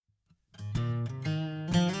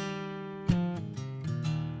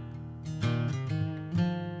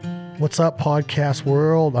What's up, podcast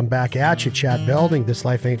world? I'm back at you, Chad Belding. This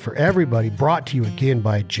Life Ain't For Everybody, brought to you again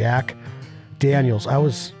by Jack Daniels. I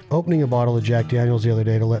was opening a bottle of Jack Daniels the other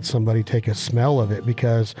day to let somebody take a smell of it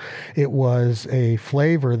because it was a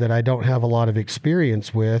flavor that I don't have a lot of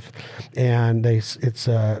experience with, and it's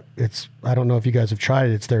I don't know if you guys have tried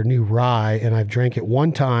it. It's their new rye, and I've drank it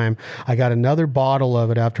one time. I got another bottle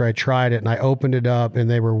of it after I tried it, and I opened it up, and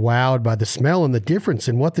they were wowed by the smell and the difference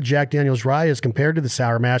in what the Jack Daniels rye is compared to the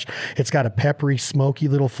Sour Mash. It's got a peppery, smoky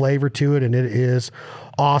little flavor to it, and it is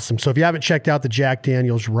awesome. So if you haven't checked out the Jack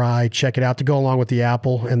Daniels rye, check it out to go along with the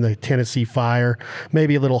apple and the Tennessee Fire.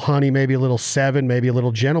 Maybe a little honey, maybe a little 7, maybe a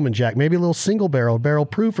little Gentleman Jack, maybe a little single barrel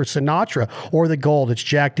proof, or Sinatra, or the Gold. It's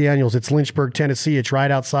Jack Daniels. It's Lynchburg, Tennessee. It's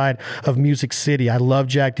right outside of Music City. I love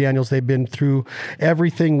Jack Daniels. They've been through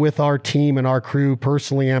everything with our team and our crew,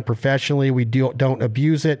 personally and professionally. We don't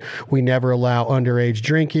abuse it. We never allow underage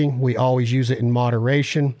drinking. We always use it in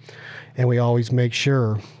moderation, and we always make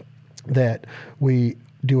sure that we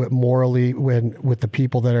do it morally with the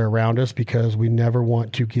people that are around us, because we never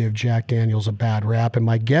want to give Jack Daniels a bad rap. And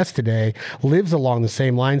my guest today lives along the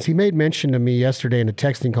same lines. He made mention to me yesterday in a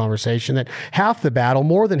texting conversation that half the battle,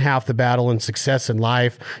 more than half the battle in success in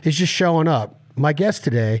life, is just showing up. My guest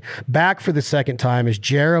today, back for the second time, is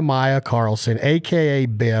Jeremiah Carlson, a.k.a.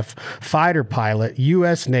 Biff, fighter pilot,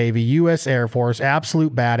 U.S. Navy, U.S. Air Force,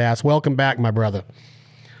 absolute badass. Welcome back, my brother.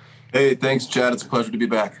 Hey, thanks, Chad. It's a pleasure to be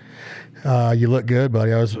back. You look good,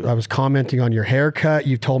 buddy. I was commenting on your haircut.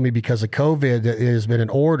 You told me because of COVID that it has been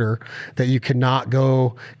an order that you cannot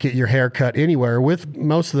go get your hair cut anywhere, with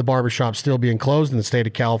most of the barbershops still being closed in the state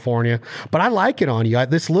of California. But I like it on you.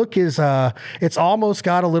 This look is, it's almost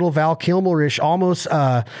got a little Val Kilmer-ish, almost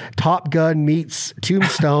Top Gun meets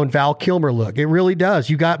Tombstone Val Kilmer look. It really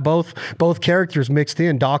does. You got both characters mixed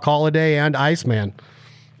in, Doc Holliday and Iceman.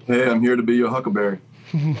 Hey, I'm here to be your Huckleberry.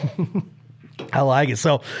 I like it.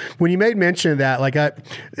 So when you made mention of that, like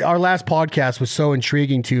our last podcast was so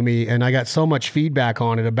intriguing to me, and I got so much feedback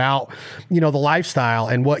on it about, the lifestyle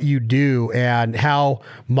and what you do and how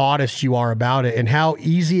modest you are about it and how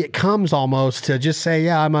easy it comes almost to just say,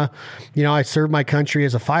 yeah, I serve my country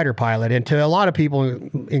as a fighter pilot. And to a lot of people,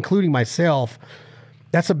 including myself,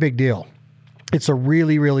 that's a big deal. It's a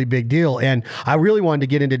really, really big deal. And I really wanted to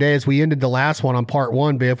get in today, as we ended the last one on part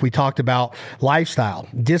 1, Biff. We talked about lifestyle,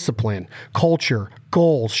 discipline, culture,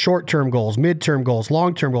 goals, short-term goals, mid-term goals,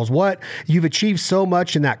 long-term goals, what you've achieved so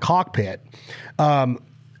much in that cockpit. I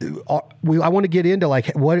want to get into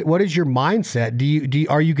what is your mindset?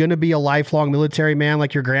 Are you going to be a lifelong military man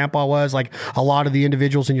like your grandpa was, like a lot of the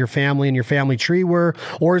individuals in your family and your family tree were,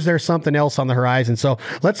 or is there something else on the horizon? So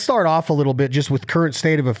let's start off a little bit just with current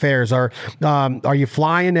state of affairs. Are you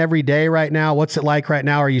flying every day right now? What's it like right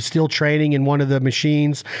now? Are you still training in one of the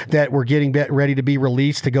machines that we're getting ready to be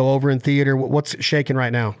released to go over in theater? What's shaking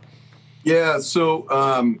right now? Yeah, so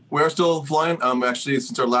we are still flying. Actually,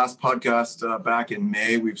 since our last podcast back in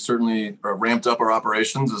May, we've certainly ramped up our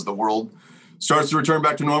operations as the world starts to return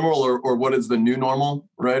back to normal, or what is the new normal,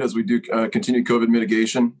 right? As we do continue COVID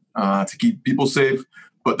mitigation to keep people safe,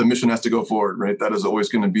 but the mission has to go forward, right? That is always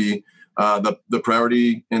going to be the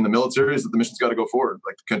priority in the military, is that the mission's got to go forward.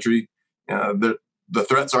 Like the country, the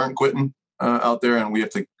threats aren't quitting out there, and we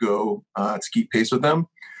have to go to keep pace with them.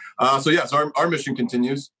 So our mission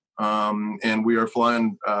continues. And we are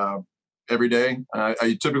flying every day.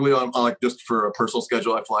 I typically, on like just for a personal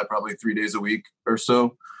schedule, I fly probably 3 days a week or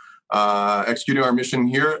so, executing our mission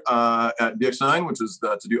here at DX9, which is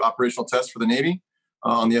to do operational tests for the Navy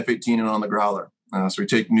on the F-18 and on the Growler. So we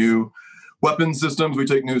take new weapon systems, we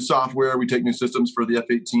take new software, we take new systems for the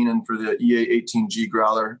F-18 and for the EA-18G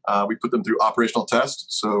Growler. We put them through operational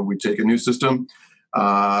tests. So we take a new system,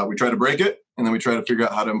 we try to break it, and then we try to figure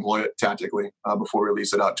out how to employ it tactically before we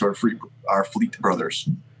release it out to our fleet brothers.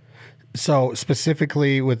 So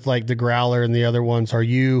specifically with like the Growler and the other ones, are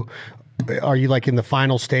you like in the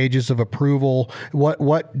final stages of approval?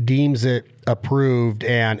 What deems it approved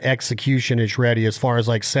and execution is ready, as far as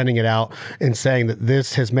like sending it out and saying that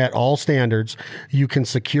this has met all standards, you can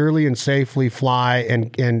securely and safely fly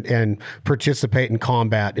and participate in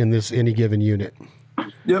combat in this any given unit?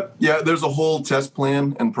 Yep. Yeah, there's a whole test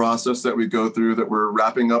plan and process that we go through that we're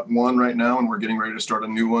wrapping up one right now, and we're getting ready to start a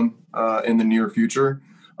new one in the near future.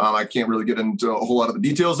 I can't really get into a whole lot of the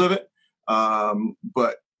details of it,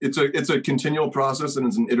 but it's a continual process, and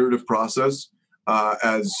it's an iterative process.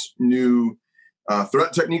 As new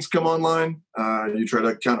threat techniques come online, you try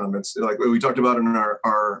to counter them. It's like we talked about in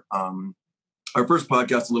our first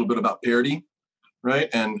podcast a little bit about parity, right?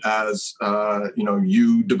 And as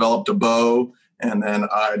you developed a bow, and then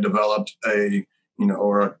I developed a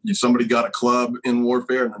or somebody got a club in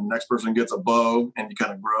warfare and then the next person gets a bow, and you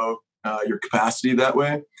kind of grow your capacity that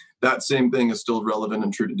way. That same thing is still relevant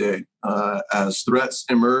and true today. As threats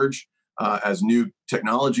emerge, as new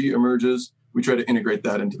technology emerges, we try to integrate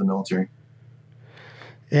that into the military.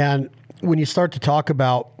 And when you start to talk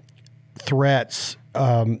about threats,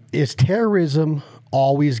 is terrorism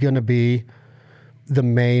always going to be the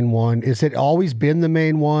main one? Is it always been the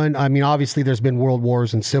main one? I mean, obviously there's been world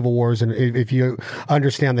wars and civil wars, and if you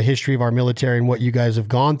understand the history of our military and what you guys have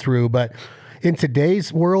gone through, but in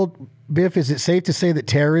today's world, Biff, is it safe to say that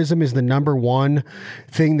terrorism is the number one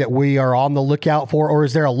thing that we are on the lookout for, or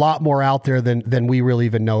is there a lot more out there than we really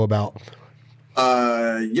even know about?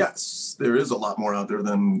 Yes, there is a lot more out there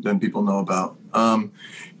than people know about.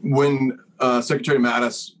 When Secretary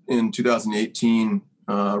Mattis in 2018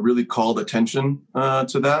 really called attention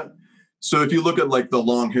to that. So if you look at like the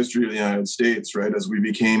long history of the United States, right, as we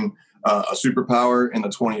became a superpower in the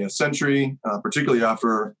 20th century, particularly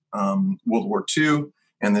after World War II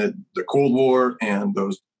and the Cold War and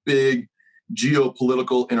those big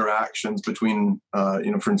geopolitical interactions between,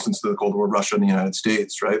 for instance, the Cold War, Russia and the United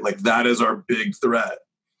States, right? Like that is our big threat.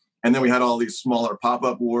 And then we had all these smaller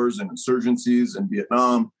pop-up wars and insurgencies in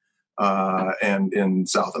Vietnam and in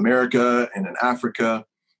South America and in Africa.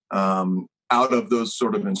 Out of those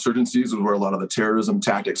sort of insurgencies is where a lot of the terrorism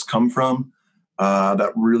tactics come from.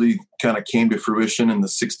 That really kind of came to fruition in the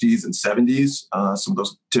 60s and 70s. Some of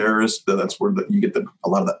those terrorists, that's where you get a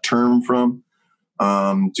lot of that term from.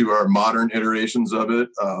 To our modern iterations of it,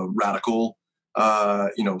 radical,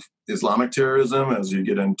 Islamic terrorism, as you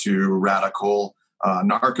get into radical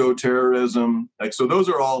narco terrorism. Like, so those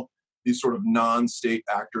are all these sort of non-state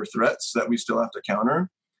actor threats that we still have to counter.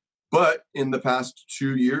 But in the past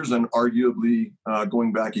 2 years, and arguably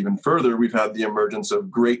going back even further, we've had the emergence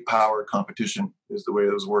of great power competition, is the way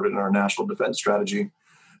it was worded in our national defense strategy,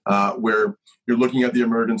 where you're looking at the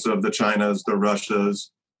emergence of the Chinas, the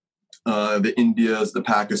Russias, the Indias, the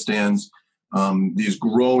Pakistans, these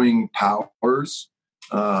growing powers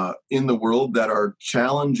in the world that are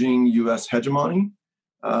challenging U.S. hegemony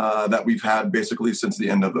that we've had basically since the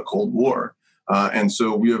end of the Cold War. And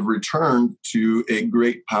so we have returned to a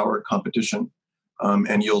great power competition.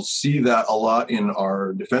 And you'll see that a lot in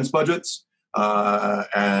our defense budgets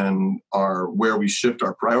and where we shift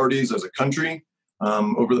our priorities as a country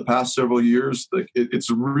over the past several years. It's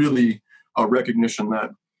really a recognition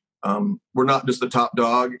that we're not just the top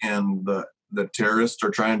dog and the terrorists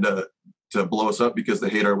are trying to blow us up because they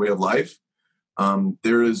hate our way of life.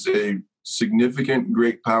 There is a significant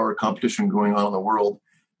great power competition going on in the world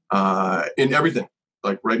in everything,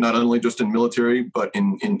 like right, not only just in military, but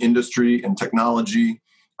in industry and technology,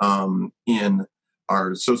 in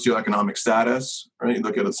our socioeconomic status, right? You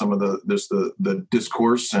look at some of the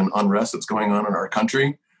discourse and unrest that's going on in our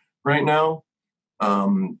country right now.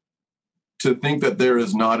 To think that there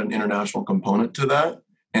is not an international component to that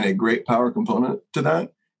and a great power component to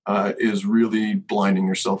that is really blinding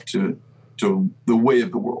yourself to the way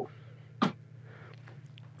of the world.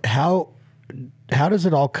 How does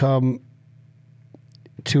it all come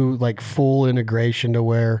to like full integration to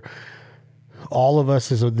where all of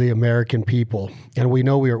us is the American people, and we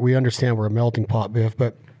know we understand we're a melting pot, Biff,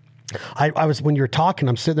 but I was, when you're talking,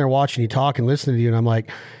 I'm sitting there watching you talk and listening to you, and I'm like,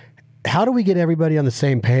 how do we get everybody on the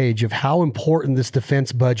same page of how important this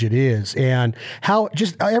defense budget is, and how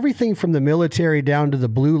just everything from the military down to the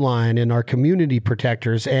blue line and our community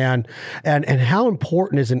protectors, and how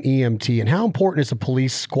important is an EMT, and how important is a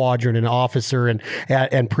police squadron and officer and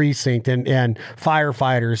precinct and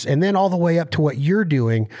firefighters, and then all the way up to what you're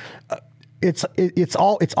doing. It's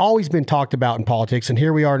always been talked about in politics, and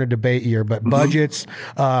here we are in a debate year. But budgets,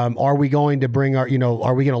 are we going to bring are we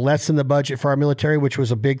going to lessen the budget for our military, which was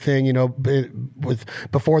a big thing,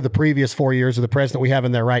 before the previous 4 years of the president we have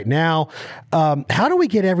in there right now. How do we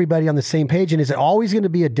get everybody on the same page? And is it always going to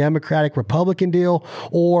be a Democratic Republican deal,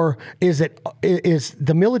 or is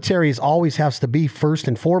the military always has to be first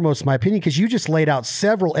and foremost, in my opinion? Because you just laid out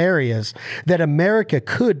several areas that America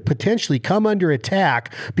could potentially come under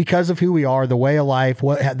attack because of who we are. The way of life,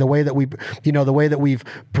 the way that we've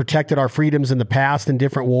protected our freedoms in the past in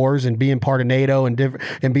different wars, and being part of NATO and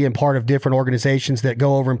being part of different organizations that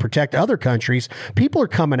go over and protect other countries. People are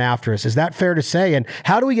coming after us. Is that fair to say? And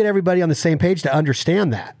how do we get everybody on the same page to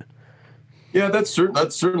understand that? Yeah, it's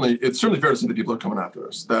certainly fair to say that people are coming after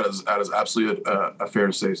us. That is absolutely a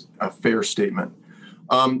fair statement.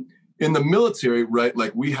 In the military, right?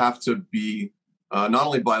 Like, we have to be not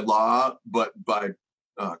only by law but by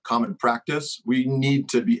common practice, we need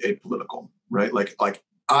to be apolitical, right? Like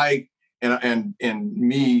I and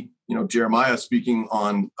me, Jeremiah, speaking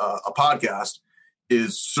on a podcast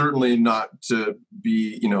is certainly not to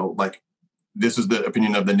be, like, this is the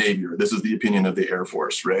opinion of the Navy or this is the opinion of the Air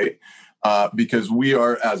Force, right? Because we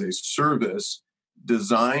are, as a service,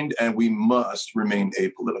 designed and we must remain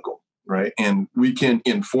apolitical, right? And we can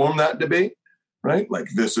inform that debate, right? Like,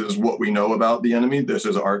 this is what we know about the enemy. This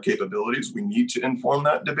is our capabilities. We need to inform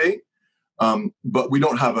that debate. But we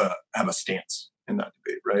don't have a stance in that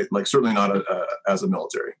debate, right? Like, certainly not as a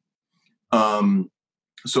military.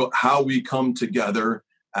 So how we come together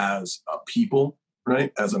as a people,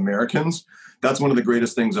 right, as Americans, that's one of the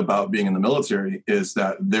greatest things about being in the military, is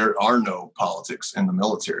that there are no politics in the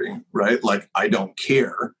military, right? Like, I don't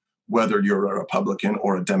care whether you're a Republican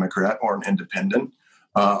or a Democrat or an independent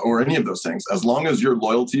or any of those things. As long as your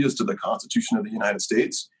loyalty is to the Constitution of the United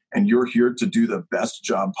States and you're here to do the best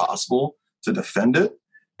job possible to defend it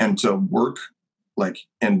and to work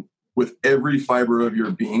and with every fiber of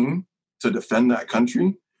your being to defend that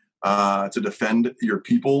country, to defend your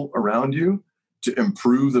people around you, to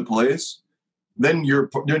improve the place, then you're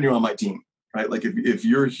on my team, right? Like, if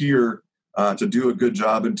you're here to do a good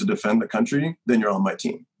job and to defend the country, then you're on my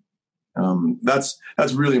team. That's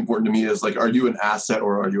really important to me, is like, are you an asset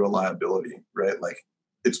or are you a liability, right? Like,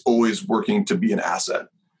 it's always working to be an asset.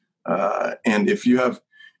 And if you have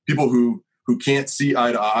people who can't see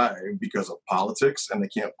eye to eye because of politics and they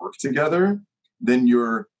can't work together, then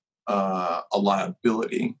you're a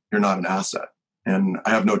liability. You're not an asset. And I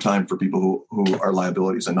have no time for people who are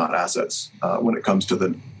liabilities and not assets when it comes to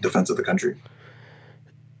the defense of the country.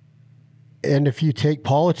 And if you take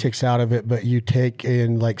politics out of it, but you take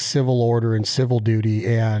in like civil order and civil duty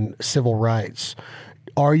and civil rights,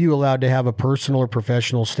 are you allowed to have a personal or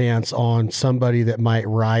professional stance on somebody that might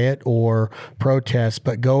riot or protest,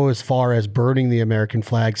 but go as far as burning the American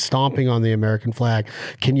flag, stomping on the American flag?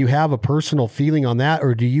 Can you have a personal feeling on that?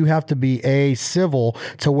 Or do you have to be civil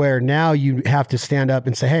to where now you have to stand up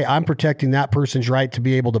and say, hey, I'm protecting that person's right to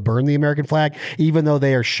be able to burn the American flag, even though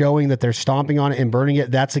they are showing that they're stomping on it and burning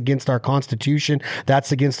it? That's against our Constitution.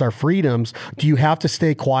 That's against our freedoms. Do you have to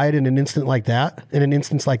stay quiet in an instance like that?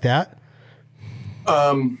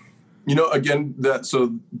 Again,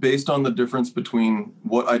 so based on the difference between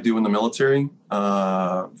what I do in the military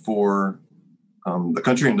for the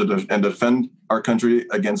country and to defend our country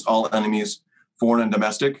against all enemies, foreign and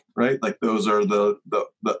domestic, right? Like, those are the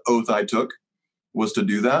oath I took, was to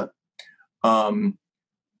do that.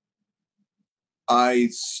 I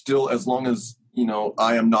still, as long as,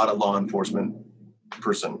 I am not a law enforcement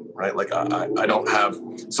person, right? Like, I don't have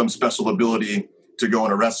some special ability to go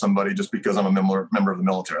and arrest somebody just because I'm a member of the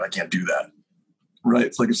military. I can't do that, right?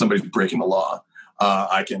 It's like, if somebody's breaking the law,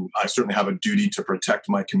 I certainly have a duty to protect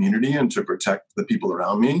my community and to protect the people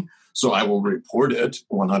around me. So I will report it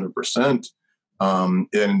 100%.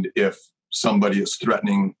 And if somebody is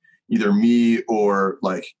threatening either me or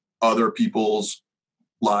like other people's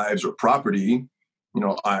lives or property,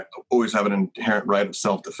 I always have an inherent right of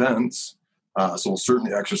self-defense. So we'll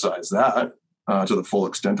certainly exercise that to the full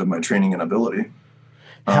extent of my training and ability.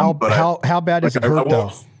 How bad does it hurt,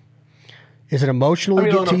 though? Is it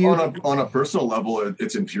emotionally get to you? On a personal level,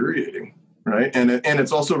 it's infuriating, right? And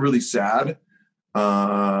it's also really sad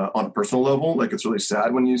on a personal level. Like, it's really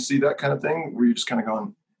sad when you see that kind of thing, where you're just kind of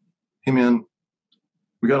going, hey, man,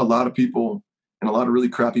 we got a lot of people in a lot of really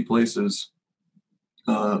crappy places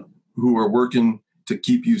who are working to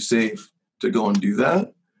keep you safe to go and do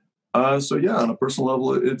that. So yeah, on a personal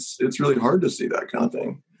level, it's really hard to see that kind of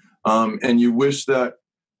thing. And you wish that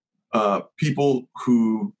people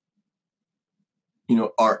who,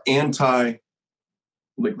 are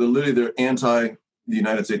literally they're anti the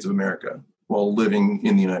United States of America while living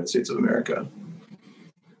in the United States of America,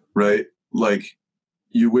 right? Like,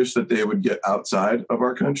 you wish that they would get outside of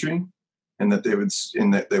our country and that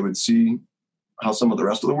they would see how some of the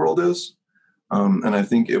rest of the world is. And I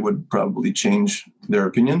think it would probably change their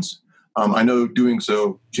opinions. I know doing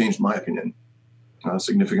so changed my opinion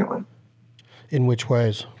significantly. In which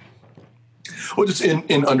ways? Well, just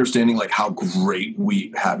in understanding like how great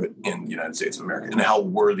we have it in the United States of America and how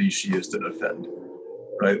worthy she is to defend,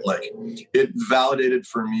 right? Like, it validated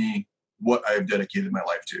for me what I have dedicated my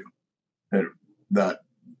life to, and that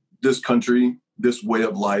this country, this way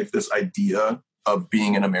of life, this idea of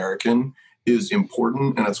being an American is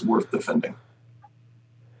important and it's worth defending.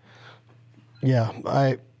 Yeah,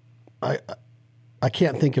 I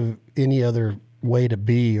can't think of any other way to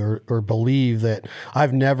be or believe that.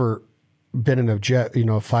 I've never been in a jet,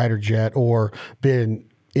 a fighter jet, or been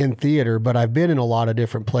in theater, but I've been in a lot of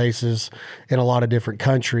different places in a lot of different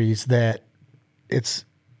countries that it's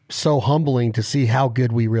so humbling to see how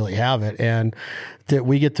good we really have it, and that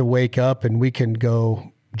we get to wake up and we can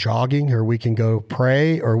go jogging, or we can go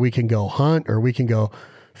pray, or we can go hunt, or we can go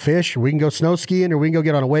fish, or we can go snow skiing, or we can go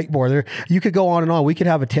get on a wakeboard. You could go on and on. We could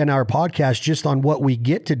have a 10-hour podcast just on what we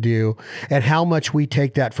get to do and how much we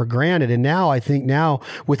take that for granted. And now I think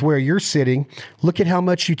with where you're sitting, look at how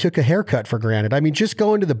much you took a haircut for granted. I mean, just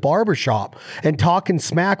going to the barber shop and talking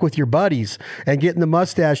smack with your buddies and getting the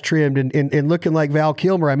mustache trimmed and looking like Val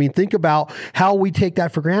Kilmer. I mean, think about how we take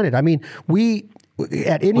that for granted. I mean,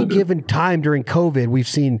 at any given time during COVID, we've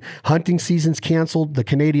seen hunting seasons canceled, the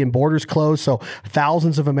Canadian borders closed, so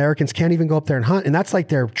thousands of Americans can't even go up there and hunt. And that's like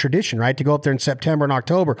their tradition, right? To go up there in September and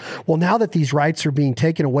October. Well, now that these rights are being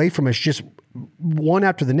taken away from us just one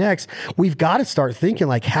after the next, we've got to start thinking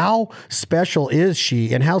like, how special is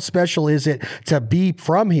she and how special is it to be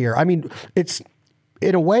from here? I mean,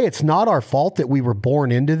 in a way, it's not our fault that we were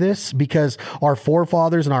born into this, because our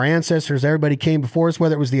forefathers and our ancestors, everybody came before us,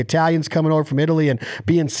 whether it was the Italians coming over from Italy and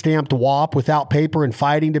being stamped WAP without paper and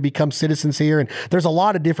fighting to become citizens here. And there's a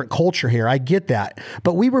lot of different culture here. I get that.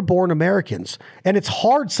 But we were born Americans. And it's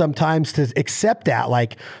hard sometimes to accept that.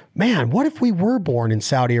 Like, man, what if we were born in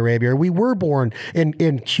Saudi Arabia, or we were born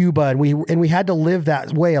in Cuba, and we had to live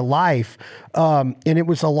that way of life, and it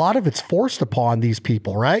was a lot of it's forced upon these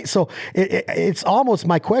people, right? So it's almost,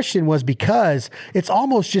 my question was, because it's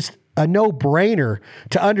almost just a no-brainer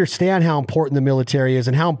to understand how important the military is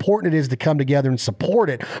and how important it is to come together and support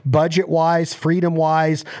it, budget-wise,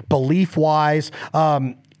 freedom-wise, belief-wise.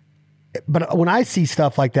 But when I see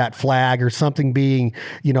stuff like that flag or something being,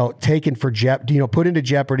 taken for put into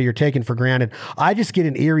jeopardy or taken for granted, I just get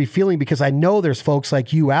an eerie feeling, because I know there's folks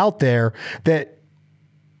like you out there that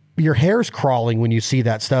your hair's crawling when you see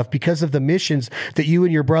that stuff, because of the missions that you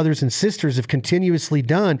and your brothers and sisters have continuously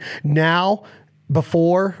done now,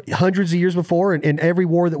 before, hundreds of years before, and every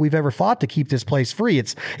war that we've ever fought to keep this place free.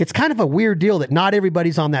 It's kind of a weird deal that not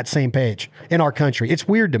everybody's on that same page in our country. It's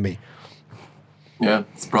weird to me. Yeah,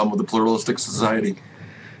 it's the problem with the pluralistic society.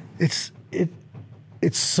 It's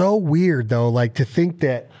so weird though, like to think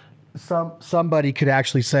that somebody could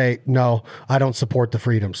actually say, no, I don't support the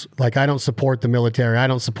freedoms. Like, I don't support the military. I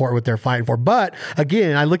don't support what they're fighting for. But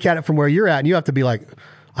again, I look at it from where you're at, and you have to be like,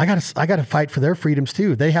 I gotta fight for their freedoms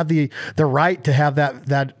too. They have the right to have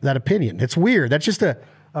that opinion. It's weird. That's just a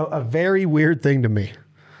very weird thing to me.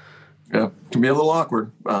 Yeah, it can be a little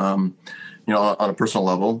awkward, on a personal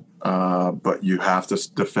level. But you have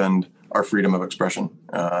to defend our freedom of expression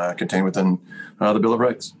contained within the Bill of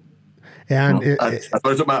Rights. And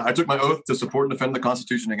I took my oath to support and defend the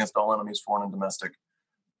Constitution against all enemies, foreign and domestic.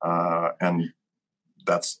 And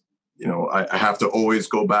that's, I have to always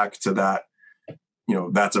go back to that.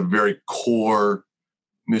 That's a very core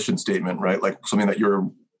mission statement, right? Like something that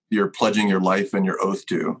you're pledging your life and your oath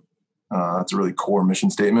to. That's a really core mission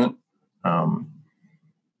statement. And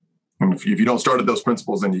if you don't start at those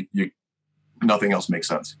principles, then you nothing else makes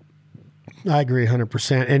sense. I agree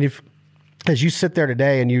 100%. And if, as you sit there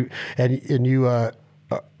today and you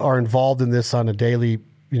are involved in this on a daily,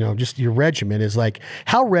 just your regimen is like,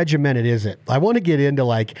 how regimented is it? I want to get into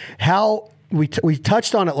like how we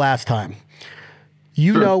touched on it last time.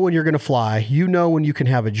 You know when you're going to fly, when you can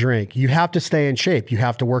have a drink, you have to stay in shape, you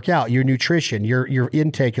have to work out, your nutrition, your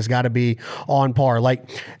intake has got to be on par. Like,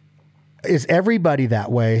 is everybody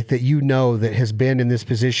that way that that has been in this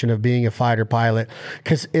position of being a fighter pilot?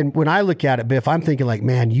 Because when I look at it, Biff, I'm thinking like,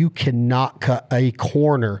 man, you cannot cut a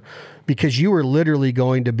corner, because you are literally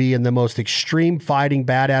going to be in the most extreme fighting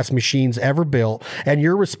badass machines ever built, and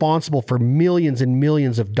you're responsible for millions and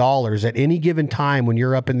millions of dollars at any given time when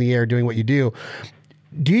you're up in the air doing what you do.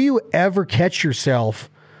 Do you ever catch yourself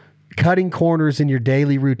cutting corners in your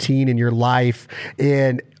daily routine in your life?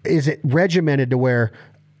 And is it regimented to where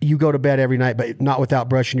you go to bed every night, but not without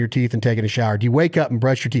brushing your teeth and taking a shower? Do you wake up and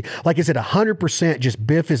brush your teeth? Like, is it 100% just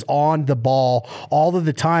Biff is on the ball all of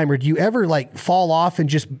the time? Or do you ever like fall off and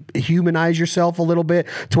just humanize yourself a little bit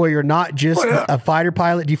to where you're not just a fighter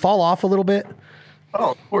pilot? Do you fall off a little bit?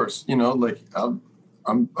 Oh, of course. I'm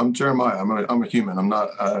Jeremiah. I'm a human. I'm not,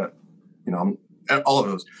 I'm all of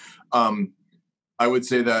those. I would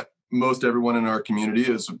say that most everyone in our community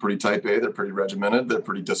is pretty type A. They're pretty regimented. They're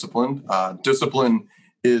pretty disciplined. Discipline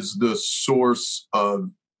is the source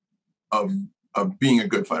of being a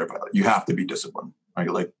good fighter pilot. You have to be disciplined, right?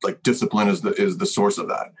 Like discipline is the source of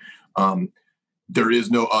that. There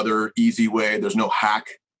is no other easy way. There's no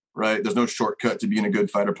hack, right? There's no shortcut to being a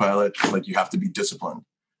good fighter pilot. Like, you have to be disciplined.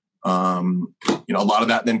 A lot of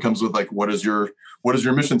that then comes with like, what is your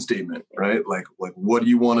mission statement, right? Like what do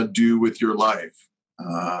you want to do with your life?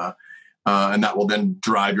 And that will then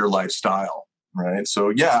drive your lifestyle, right? So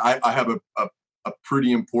yeah, I have a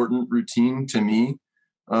pretty important routine to me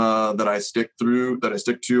that I stick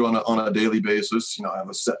to on a daily basis. I have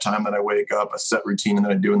a set time that I wake up, a set routine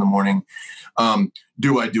that I do in the morning.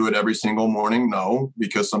 Do I do it every single morning? No,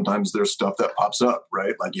 because sometimes there's stuff that pops up,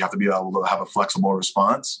 right? Like you have to be able to have a flexible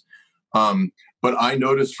response. But I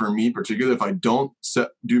notice for me, particularly if I don't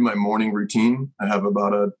do my morning routine, I have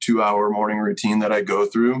about a 2-hour morning routine that I go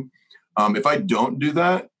through. If I don't do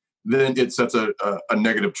that, then it sets a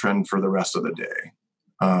negative trend for the rest of the day.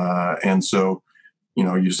 And so,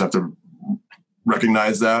 you just have to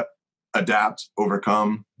recognize that, adapt,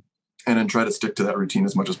 overcome, and then try to stick to that routine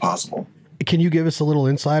as much as possible. Can you give us a little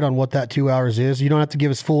insight on what that 2 hours is? You don't have to give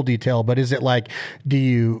us full detail, but is it like, do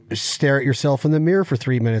you stare at yourself in the mirror for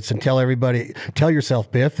 3 minutes and tell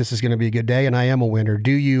yourself, Biff, this is going to be a good day and I am a winner?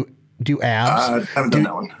 Do you do abs? I haven't done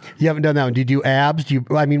that one. You haven't done that one. Do you do abs?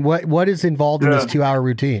 What is involved in this 2 hour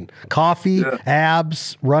routine? Coffee,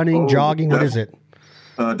 abs, running, jogging? What is it?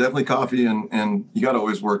 Definitely coffee, and you got to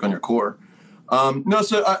always work on your core.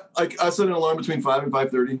 So I set an alarm between 5 and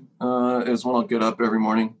 5:30 is when I'll get up every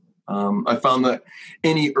morning. I found that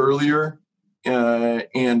any earlier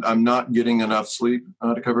and I'm not getting enough sleep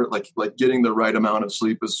to cover it. Like getting the right amount of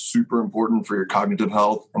sleep is super important for your cognitive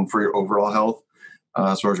health and for your overall health,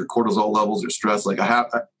 as far as your cortisol levels, your stress.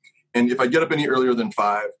 And if I get up any earlier than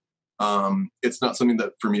 5, it's not something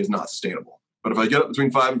that for me is not sustainable. But if I get up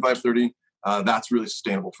between 5 and 5:30, that's really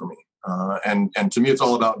sustainable for me. And to me, it's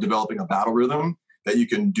all about developing a battle rhythm that you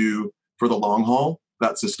can do for the long haul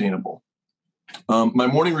that's sustainable. My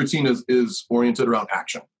morning routine is oriented around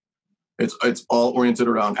action. It's all oriented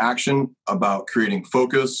around action, about creating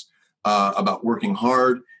focus, about working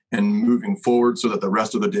hard and moving forward so that the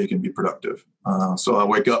rest of the day can be productive. So I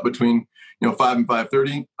wake up between 5 and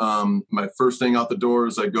 5:30. My first thing out the door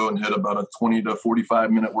is I go and hit about a 20 to 45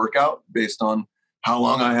 minute workout based on how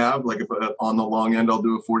long I have. Like if on the long end, I'll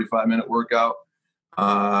do a 45-minute workout.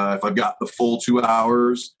 If I've got the full 2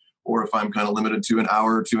 hours, or if I'm kind of limited to an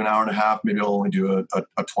hour to an hour and a half, maybe I'll only do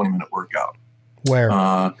a 20-minute workout. Where?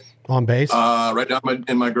 On base? Right down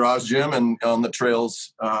in my garage gym and on the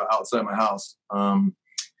trails outside my house.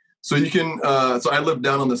 So you can. So I live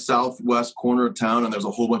down on the southwest corner of town, and there's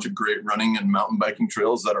a whole bunch of great running and mountain biking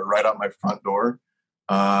trails that are right out my front door.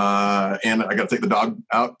 And I got to take the dog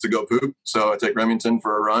out to go poop, so I take Remington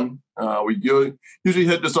for a run. We usually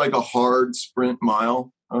hit just like a hard sprint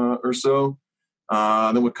mile or so.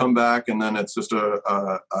 Then we come back, and then it's just a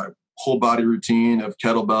whole body routine of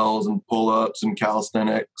kettlebells and pull-ups and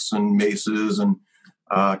calisthenics and maces and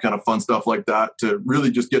kind of fun stuff like that to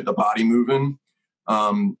really just get the body moving.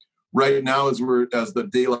 Right now, as the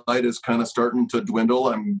daylight is kind of starting to dwindle,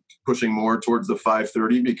 I'm pushing more towards the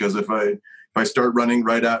 5:30, because if I start running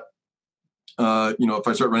right at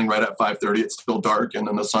 5:30, it's still dark, and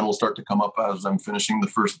then the sun will start to come up as I'm finishing the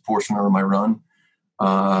first portion of my run.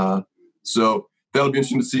 So that'll be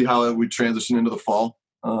interesting to see how we transition into the fall.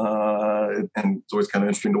 And it's always kind of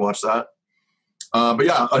interesting to watch that. But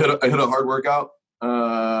yeah, I hit a hard workout.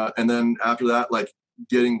 And then after that, like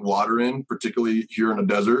getting water in, particularly here in a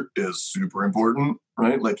desert, is super important,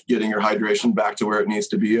 right? Like getting your hydration back to where it needs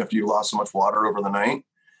to be after you lost so much water over the night.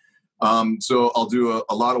 So I'll do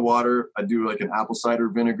a lot of water. I do like an apple cider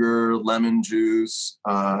vinegar, lemon juice,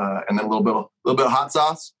 and then a little bit of hot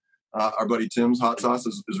sauce. Our buddy Tim's hot sauce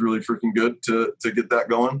is really freaking good to get that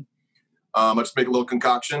going. I just make a little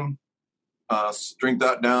concoction, drink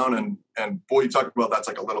that down, and boy, you talk about that's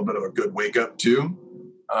like a little bit of a good wake up too,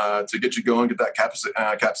 to get you going, get that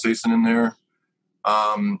capsaicin in there.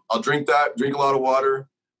 I'll drink a lot of water,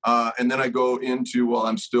 and then I go into, while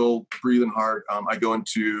I'm still breathing hard, I go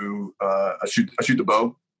into I shoot the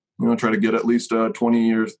bow. Try to get at least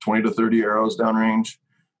 20 to 30 arrows downrange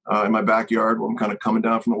in my backyard while I'm kind of coming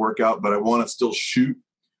down from the workout, but I want to still shoot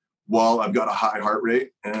while I've got a high heart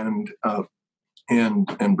rate and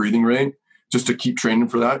breathing rate, just to keep training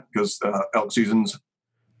for that, because elk season's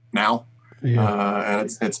now, and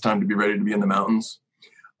it's time to be ready to be in the mountains.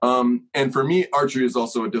 And for me, archery is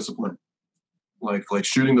also a discipline. Like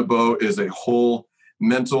shooting the bow is a whole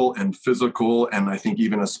mental and physical, and I think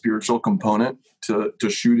even a spiritual component to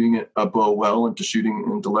shooting a bow well, and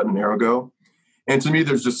to letting an arrow go. And to me,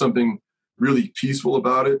 there's just something really peaceful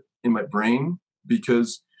about it in my brain,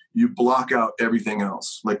 because you block out everything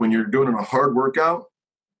else. Like when you're doing a hard workout,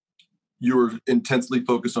 you're intensely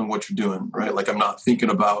focused on what you're doing, right? Like I'm not thinking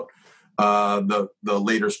about the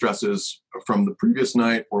later stresses from the previous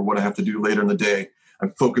night or what I have to do later in the day.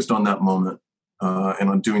 I'm focused on that moment, and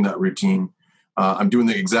I'm doing that routine. I'm doing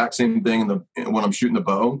the exact same thing when I'm shooting the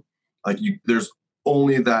bow. Like there's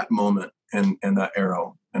only that moment and that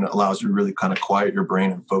arrow, and it allows you to really kind of quiet your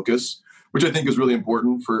brain and focus, which I think is really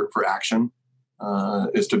important for action.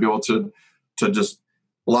 is to be able to just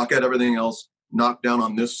block out everything else, knock down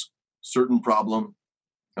on this certain problem,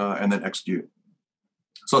 and then execute.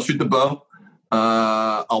 So I'll shoot the bow.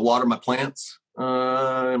 I'll water my plants in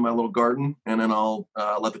my little garden, and then I'll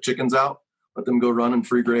let the chickens out, let them go run and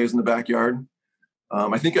free graze in the backyard.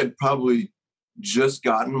 I think I'd probably just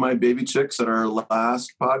gotten my baby chicks at our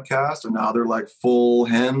last podcast, and now they're like full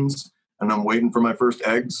hens, and I'm waiting for my first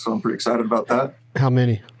eggs. So I'm pretty excited about that. How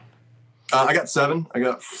many? I got 7. I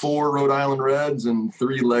got 4 Rhode Island Reds and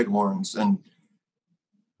 3 Leghorns, and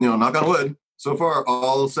knock on wood, so far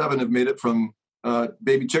all 7 have made it from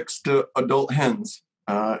baby chicks to adult hens,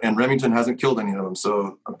 and Remington hasn't killed any of them.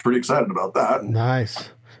 So I'm pretty excited about that. Nice.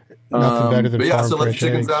 Nothing better than farm so let the fresh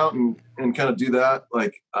chickens eggs. out and kind of do that.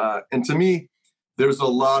 And to me, there's a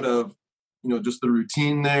lot of, just the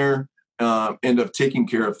routine there, and of taking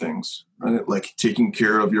care of things, right? Like taking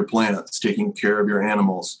care of your plants, taking care of your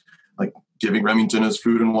animals, like giving Remington his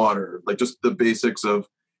food and water, like just the basics of,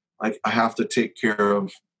 like, I have to take care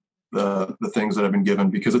of the things that I've been given,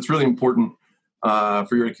 because it's really important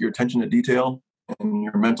for your attention to detail and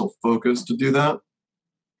your mental focus to do that.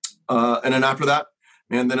 And then after that,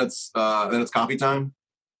 and then it's coffee time.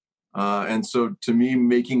 And so to me,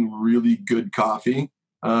 making really good coffee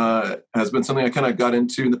has been something I kind of got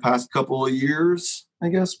into in the past couple of years, I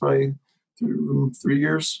guess, probably 3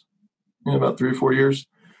 years, about 3 or 4 years.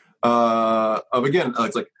 Again,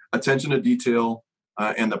 it's like attention to detail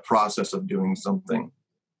and the process of doing something.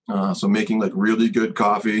 So making like really good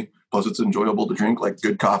coffee, plus it's enjoyable to drink. Like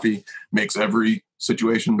good coffee makes every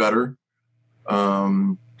situation better.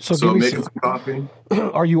 So making some coffee.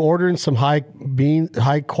 Are you ordering some high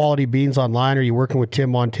quality beans online? Are you working with Tim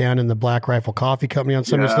Montana and the Black Rifle Coffee Company on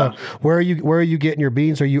some of the stuff? Where are you getting your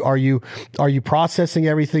beans? Are you processing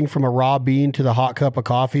everything from a raw bean to the hot cup of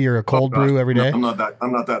coffee or a cold brew every day? No,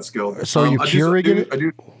 I'm not that skilled. So are you curing it? I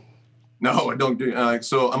do. No, I don't do.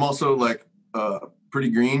 So I'm also like pretty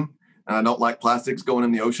green, and I don't like plastics going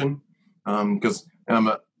in the ocean, because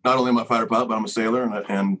not only am I a fighter pilot, but I'm a sailor,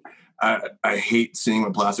 and I hate seeing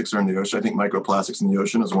when plastics are in the ocean. I think microplastics in the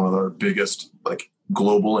ocean is one of our biggest like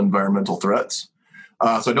global environmental threats.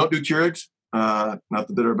 So I don't do Keurigs. Not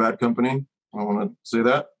that they're a bad company. I don't want to say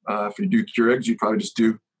that. If you do Keurigs, you probably just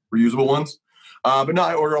do reusable ones. But no,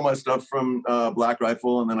 I order all my stuff from Black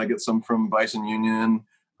Rifle, and then I get some from Bison Union.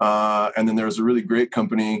 And then there's a really great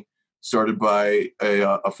company started by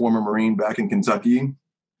a former Marine back in Kentucky.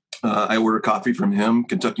 I order coffee from him,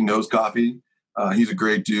 Kentucky Nose Coffee. He's a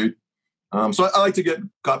great dude. So I like to get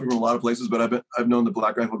coffee from a lot of places, but I've known the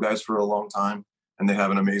Black Rifle guys for a long time, and they have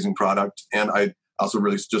an amazing product. And I also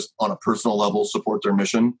really just on a personal level support their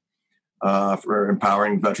mission for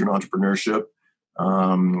empowering veteran entrepreneurship,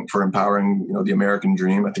 for empowering the American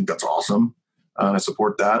dream. I think that's awesome. I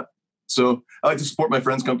support that. So I like to support my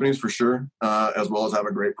friends' companies for sure, as well as have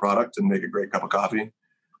a great product and make a great cup of coffee.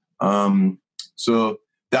 So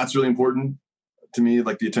that's really important to me,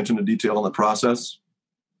 like the attention to detail in the process.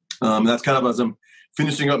 That's kind of as I'm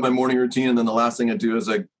finishing up my morning routine. And then the last thing I do is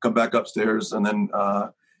I come back upstairs and then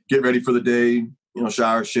get ready for the day,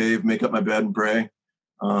 shower, shave, make up my bed and pray.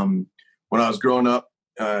 When I was growing up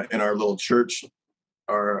in our little church,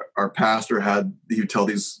 our pastor he would tell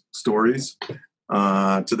these stories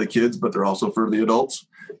to the kids, but they're also for the adults,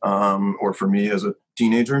 or for me as a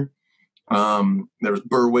teenager. There was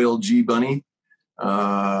Burwell G. Bunny,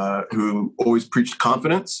 who always preached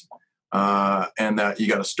confidence. And that you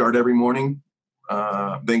got to start every morning.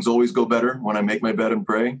 Things always go better when I make my bed and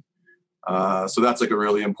pray. So that's like a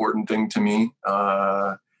really important thing to me.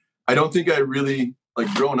 I don't think I really,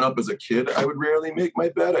 like growing up as a kid, I would rarely make my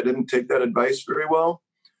bed. I didn't take that advice very well.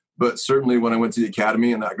 But certainly when I went to the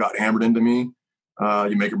academy and that got hammered into me,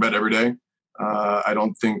 you make your bed every day. I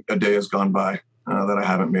don't think a day has gone by that I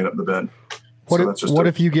haven't made up the bed. What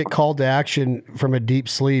if you get called to action from a deep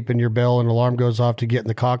sleep and your bell and alarm goes off to get in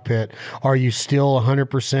the cockpit? Are you still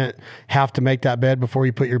 100% have to make that bed before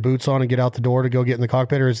you put your boots on and get out the door to go get in the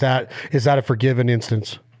cockpit? Or is that a forgiven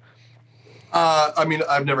instance? I mean,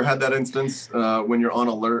 I've never had that instance. When you're on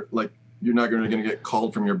alert, like you're not going to get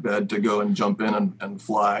called from your bed to go and jump in and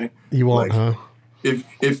fly. You won't, huh?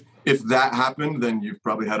 If that happened, then you've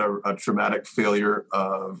probably had a traumatic failure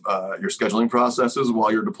of your scheduling processes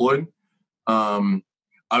while you're deployed.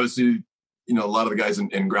 Obviously, a lot of the guys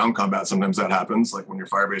in ground combat, sometimes that happens, like when your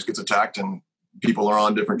firebase gets attacked and people are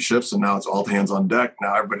on different shifts and now it's all hands on deck.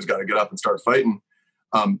 Now everybody's got to get up and start fighting.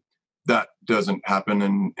 That doesn't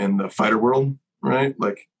happen in the fighter world, right?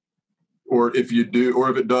 Like, or if you do, or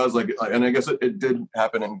if it does, like, and I guess it did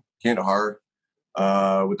happen in Kandahar,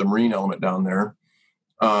 with the Marine element down there.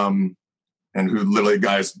 And who literally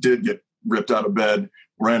guys did get ripped out of bed,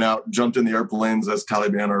 ran out, jumped in the airplanes as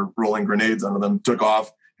Taliban are rolling grenades onto them, took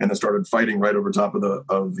off, and then started fighting right over top of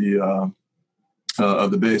the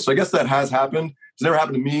base. So I guess that has happened. It's never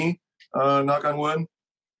happened to me, knock on wood.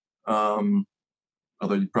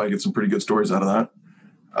 Although you probably get some pretty good stories out of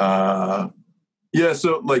that. Yeah.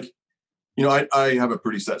 So like, I have a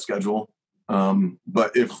pretty set schedule.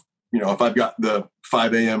 But if I've got the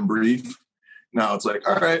 5 a.m. brief, now it's like,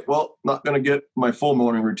 all right, well, not going to get my full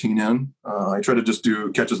morning routine in. I try to just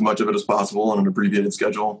catch as much of it as possible on an abbreviated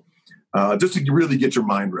schedule, just to really get your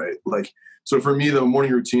mind right. Like, so for me, the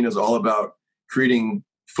morning routine is all about creating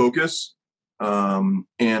focus,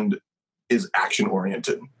 and is action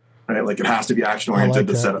oriented, right? Like it has to be action oriented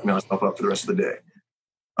to set myself up for the rest of the day.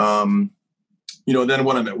 Then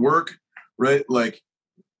when I'm at work, right? Like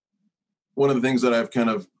one of the things that I've kind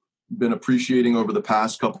of been appreciating over the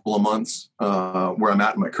past couple of months, where I'm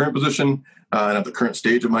at in my current position, and at the current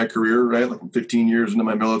stage of my career, right? Like I'm 15 years into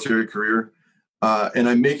my military career. And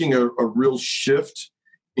I'm making a real shift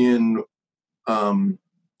in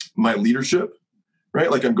my leadership, right?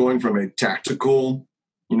 Like I'm going from a tactical,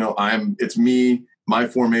 it's me, my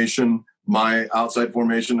formation, my outside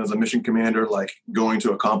formation as a mission commander, like going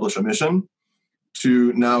to accomplish a mission,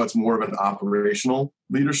 to now it's more of an operational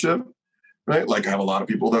leadership. Right? Like I have a lot of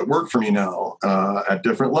people that work for me now at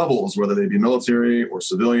different levels, whether they be military or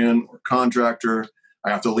civilian or contractor. I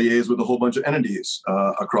have to liaise with a whole bunch of entities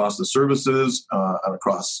across the services and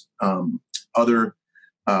across other,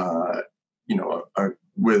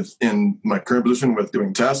 within my current position with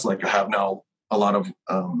doing tests. Like I have now a lot of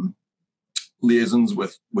liaisons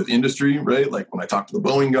with industry, right? Like when I talk to the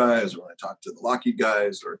Boeing guys, or when I talk to the Lockheed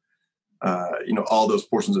guys, or all those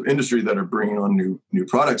portions of industry that are bringing on new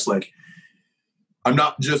products. Like I'm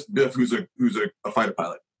not just Biff who's a fighter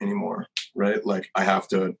pilot anymore, right? Like I have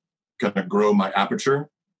to kind of grow my aperture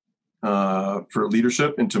for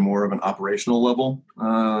leadership into more of an operational level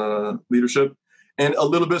leadership, and a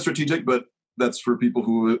little bit strategic, but that's for people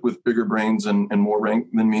who with bigger brains and more rank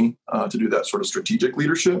than me to do that sort of strategic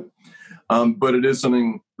leadership. But it is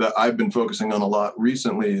something that I've been focusing on a lot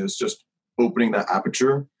recently, is just opening that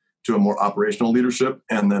aperture to a more operational leadership,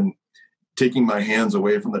 and then taking my hands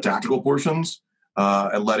away from the tactical portions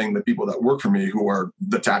and letting the people that work for me, who are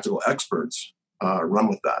the tactical experts, run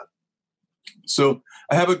with that. So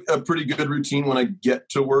I have a pretty good routine when I get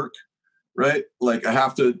to work, right? Like I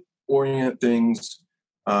have to orient things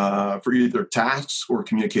for either tasks or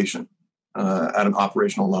communication at an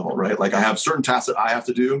operational level, right? Like I have certain tasks that I have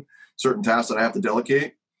to do, certain tasks that I have to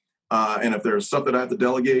delegate. And if there's stuff that I have to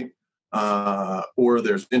delegate, or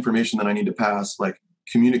there's information that I need to pass, like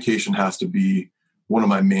communication has to be one of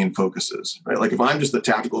my main focuses, right? Like if I'm just the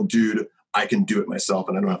tactical dude, I can do it myself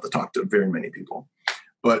and I don't have to talk to very many people.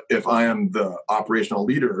 But if I am the operational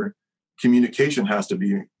leader, communication has to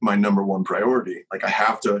be my number one priority. Like I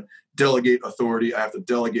have to delegate authority. I have to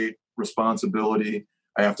delegate responsibility.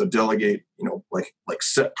 I have to delegate, like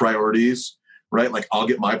set priorities, right? Like I'll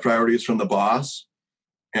get my priorities from the boss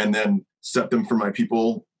and then set them for my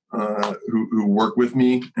people who work with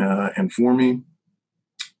me and for me.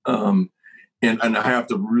 And I have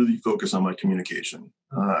to really focus on my communication.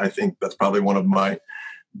 I think that's probably one of my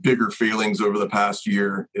bigger failings over the past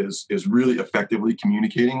year is really effectively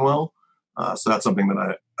communicating well. So that's something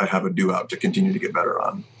that I have a do out to continue to get better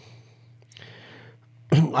on.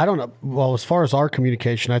 I don't know. Well, as far as our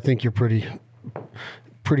communication, I think you're pretty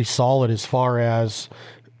solid as far as,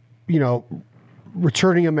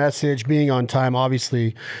 returning a message, being on time.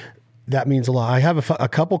 Obviously, that means a lot. I have a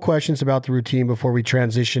couple questions about the routine before we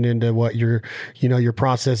transition into what your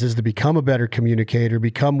process is to become a better communicator,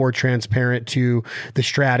 become more transparent to the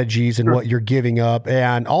strategies and what you're giving up.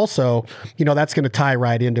 And also, that's going to tie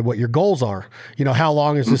right into what your goals are. How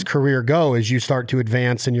long does this career go as you start to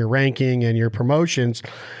advance in your ranking and your promotions?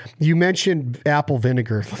 You mentioned apple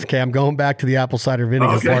vinegar. Okay. I'm going back to the apple cider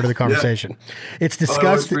vinegar part of the conversation. Yeah. It's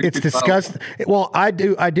discussed. It's discussed. Well, I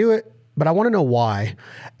do it, but I want to know why.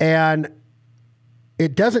 And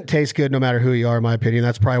it doesn't taste good no matter who you are, in my opinion.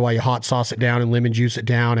 That's probably why you hot sauce it down and lemon juice it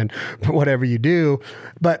down and whatever you do.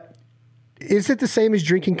 But is it the same as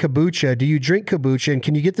drinking kombucha? Do you drink kombucha, and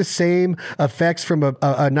can you get the same effects from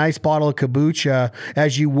a nice bottle of kombucha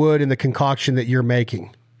as you would in the concoction that you're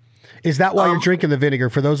making? Is that why you're drinking the vinegar,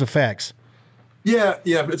 for those effects? Yeah,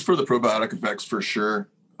 it's for the probiotic effects for sure.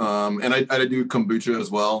 And I do kombucha as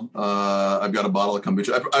well. I've got a bottle of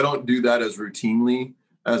kombucha. I don't do that as routinely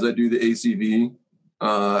as I do the ACV.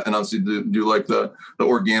 And obviously do like the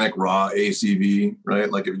organic raw ACV,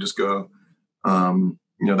 right? Like if you just go,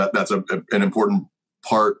 that's an important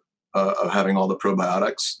part of having all the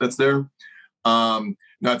probiotics that's there.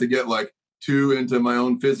 not to get like too into my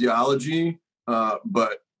own physiology,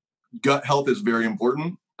 but gut health is very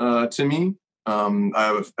important to me. I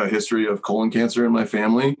have a history of colon cancer in my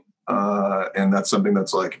family, and that's something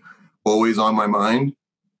that's like always on my mind.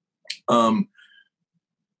 On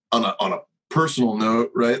a personal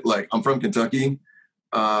note, right? Like I'm from Kentucky,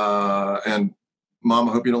 and Mom,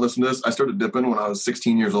 I hope you don't listen to this. I started dipping when I was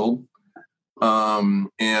 16 years old.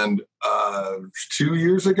 And 2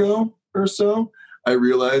 years ago or so, I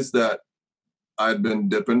realized that I'd been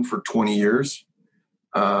dipping for 20 years.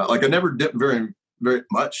 Like I never dipped very, very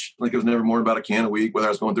much. Like it was never more than about a can a week, whether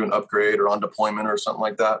I was going through an upgrade or on deployment or something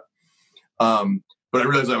like that. But I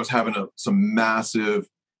realized I was having some massive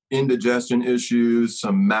indigestion issues,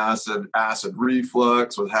 some massive acid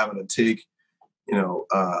reflux, was having to take,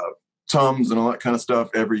 Tums and all that kind of stuff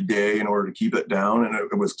every day in order to keep it down. And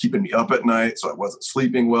it was keeping me up at night. So I wasn't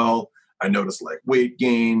sleeping well. I noticed like weight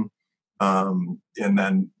gain. And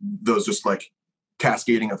then those just like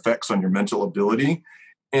cascading effects on your mental ability.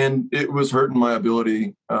 And it was hurting my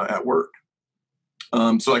ability at work.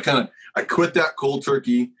 So I quit that cold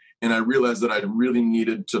turkey, and I realized that I really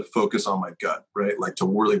needed to focus on my gut, right? Like to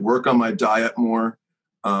really work on my diet more,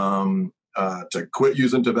 to quit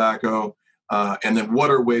using tobacco. And then what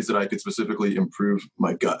are ways that I could specifically improve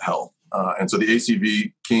my gut health? And so the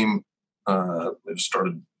ACV came, I just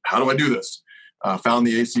started, how do I do this? Found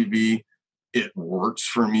the ACV. It works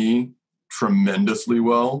for me tremendously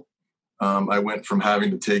well. I went from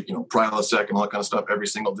having to take, Prilosec and all that kind of stuff every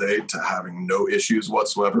single day to having no issues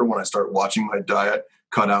whatsoever when I start watching my diet,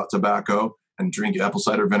 cut out tobacco and drink apple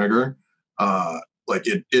cider vinegar. Like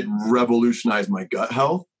it revolutionized my gut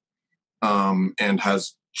health, and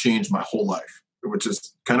has changed my whole life, which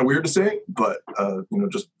is kind of weird to say, but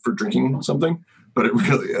just for drinking something, but it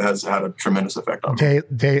really has had a tremendous effect on me.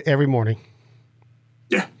 Every morning.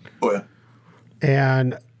 Yeah. Oh yeah.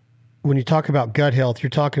 And when you talk about gut health, you're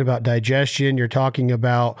talking about digestion, you're talking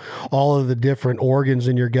about all of the different organs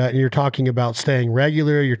in your gut, and you're talking about staying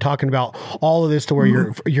regular, you're talking about all of this to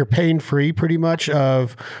where you're pain-free pretty much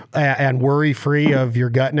and worry-free of your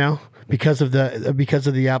gut now because of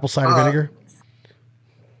the apple cider vinegar.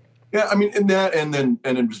 Yeah, I mean, and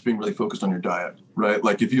then just being really focused on your diet, right?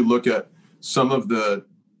 Like if you look at some of the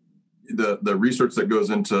research that goes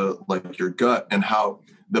into like your gut and how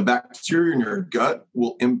the bacteria in your gut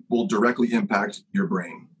will directly impact your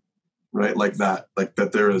brain, right? Like that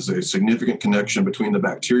there is a significant connection between the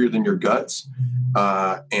bacteria in your guts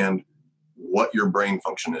and what your brain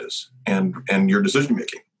function is and your decision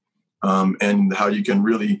making, and how you can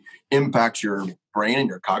really impact your brain and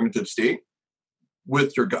your cognitive state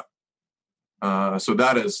with your gut. So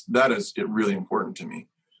that is really important to me.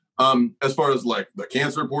 As far as like the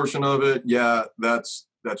cancer portion of it, yeah, that's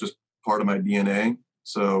just part of my DNA.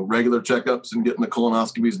 So regular checkups and getting the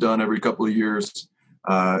colonoscopies done every couple of years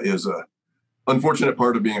is a unfortunate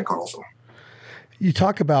part of being a Carlson. You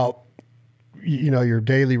talk about, your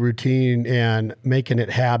daily routine and making it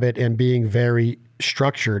habit and being very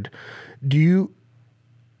structured. Do you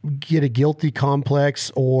get a guilty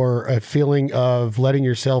complex or a feeling of letting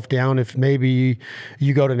yourself down if maybe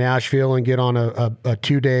you go to Nashville and get on a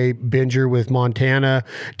 2-day binger with Montana?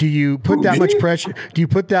 Do you put much pressure? Do you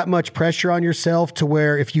put that much pressure on yourself to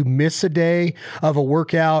where if you miss a day of a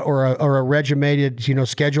workout or a regimented,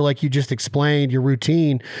 schedule like you just explained, your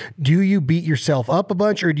routine, do you beat yourself up a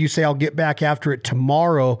bunch, or do you say I'll get back after it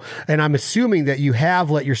tomorrow? And I'm assuming that you have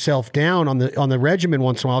let yourself down on the regimen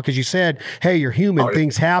once in a while because you said, "Hey, you're human.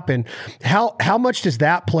 Things happen." How much does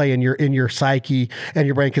that play in your psyche and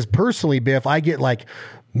your brain? Because personally, Biff, I get like,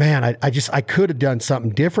 man, I could have done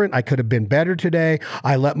something different. I could have been better today.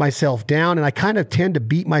 I let myself down, and I kind of tend to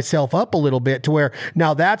beat myself up a little bit to where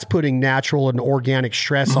now that's putting natural and organic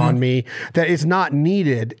stress on me that is not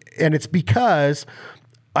needed. And it's because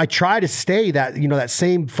I try to stay that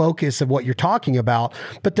same focus of what you're talking about,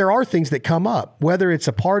 but there are things that come up, whether it's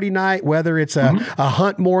a party night, whether it's a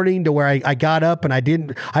hunt morning to where I got up and I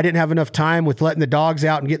didn't have enough time with letting the dogs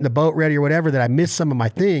out and getting the boat ready or whatever, that I missed some of my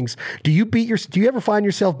things. Do you ever find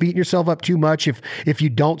yourself beating yourself up too much if you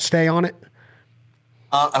don't stay on it?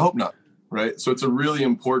 I hope not. Right. So it's a really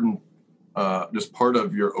important, just part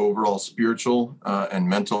of your overall spiritual, and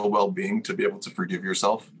mental well-being to be able to forgive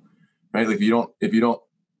yourself. Right. Like if you don't,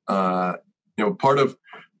 part of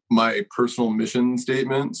my personal mission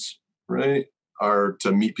statements, right, are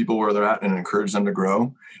to meet people where they're at and encourage them to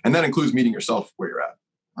grow. And that includes meeting yourself where you're at,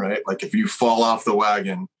 right? Like if you fall off the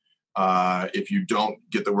wagon, if you don't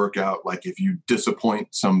get the workout, like if you disappoint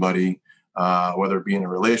somebody, whether it be in a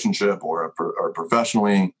relationship or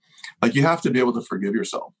professionally, like you have to be able to forgive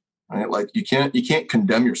yourself, right? Like you can't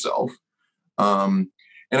condemn yourself.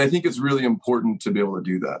 And I think it's really important to be able to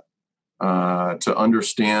do that, to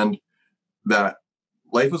understand that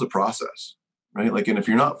life is a process, right? Like, and if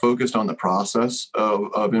you're not focused on the process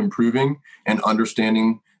of improving and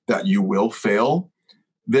understanding that you will fail,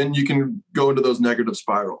 then you can go into those negative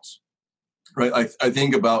spirals, right? I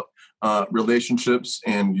think about relationships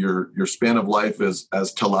and your span of life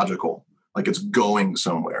as teleological, like it's going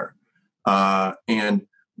somewhere. And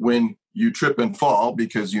when you trip and fall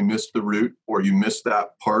because you missed the route or you missed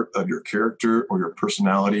that part of your character or your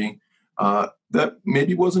personality that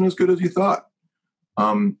maybe wasn't as good as you thought,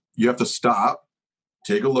 you have to stop,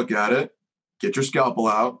 take a look at it, get your scalpel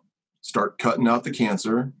out, start cutting out the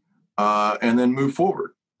cancer, and then move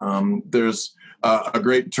forward. There's a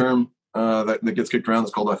great term that gets kicked around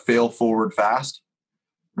that's called a fail forward fast,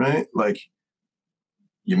 right? Like,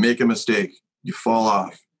 you make a mistake, you fall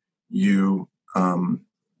off, you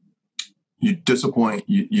disappoint,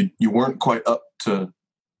 you weren't quite up to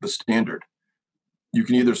the standard. You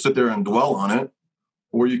can either sit there and dwell on it,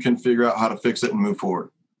 or you can figure out how to fix it and move forward.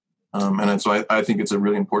 And so I think it's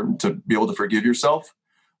really important to be able to forgive yourself,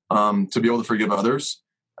 to be able to forgive others,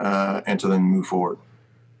 and to then move forward.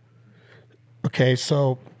 Okay,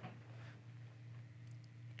 so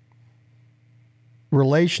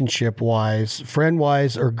relationship-wise,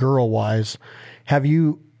 friend-wise, or girl-wise, have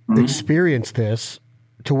you experienced this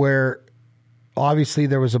to where obviously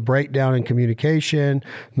there was a breakdown in communication,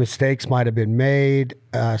 mistakes might have been made,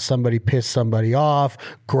 somebody pissed somebody off,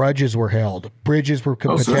 grudges were held, bridges were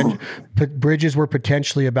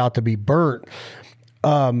potentially about to be burnt.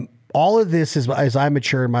 All of this, as I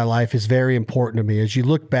mature in my life, is very important to me. As you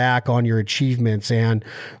look back on your achievements and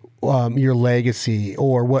your legacy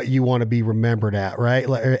or what you want to be remembered at, right?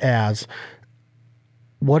 As,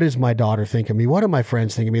 what does my daughter think of me? What do my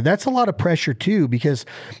friends think of me? That's a lot of pressure too, because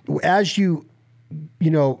as you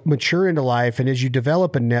mature into life and as you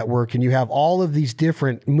develop a network and you have all of these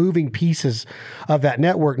different moving pieces of that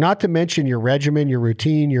network, not to mention your regimen, your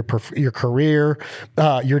routine, your career,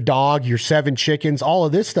 your dog, your 7 chickens, all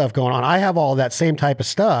of this stuff going on. I have all of that same type of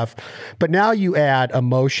stuff, but now you add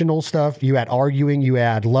emotional stuff, you add arguing, you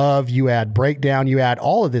add love, you add breakdown, you add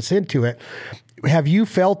all of this into it. Have you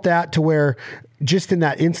felt that to where just in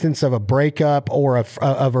that instance of a breakup or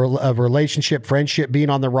of a relationship, friendship being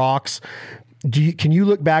on the rocks, can you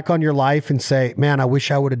look back on your life and say, man, I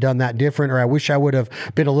wish I would have done that different, or I wish I would have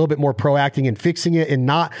been a little bit more proactive in fixing it, and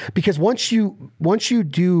not, because once you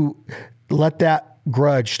do let that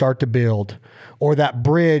grudge start to build, or that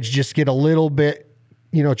bridge just get a little bit,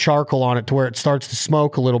 charcoal on it to where it starts to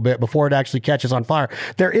smoke a little bit before it actually catches on fire,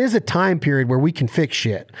 there is a time period where we can fix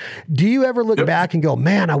shit. Do you ever look back and go,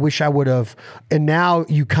 man, I wish I would have, and now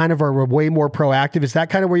you kind of are way more proactive? Is that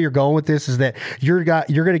kind of where you're going with this? Is that you're going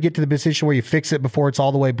to get to the position where you fix it before it's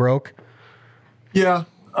all the way broke? Yeah.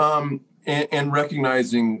 And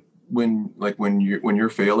recognizing when you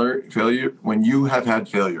have had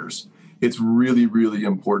failures, it's really, really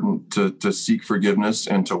important to seek forgiveness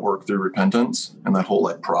and to work through repentance and that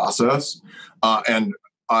whole process. And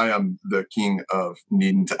I am the king of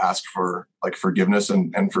needing to ask for forgiveness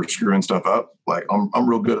and for screwing stuff up. Like, I'm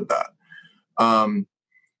real good at that.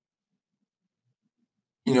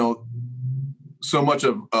 So much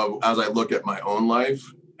of as I look at my own life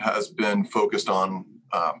has been focused on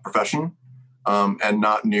profession, and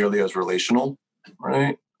not nearly as relational,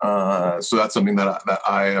 right? So that's something that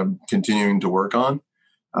I am continuing to work on.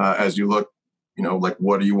 As you look,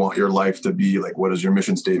 what do you want your life to be? Like, what is your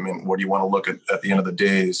mission statement? What do you want to look at the end of the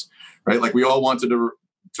days, right? Like, we all wanted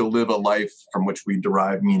to live a life from which we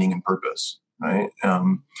derive meaning and purpose, right?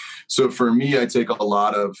 So for me, I take a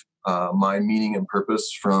lot of my meaning and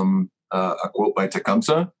purpose from a quote by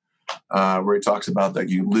Tecumseh, where he talks about that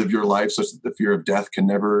you live your life such that the fear of death can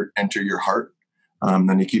never enter your heart.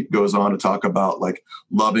 Then he goes on to talk about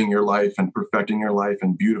loving your life and perfecting your life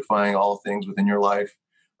and beautifying all things within your life,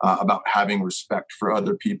 about having respect for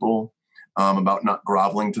other people, about not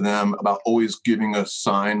groveling to them, about always giving a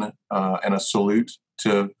sign and a salute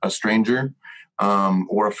to a stranger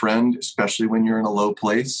or a friend, especially when you're in a low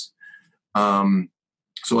place.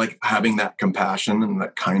 So having that compassion and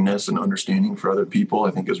that kindness and understanding for other people,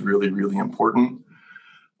 I think is really, really important.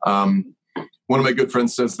 One of my good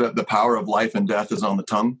friends says that the power of life and death is on the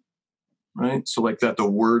tongue, right? So that the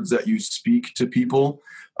words that you speak to people,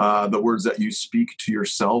 the words that you speak to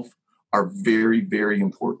yourself are very, very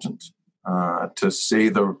important. To say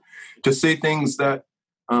things that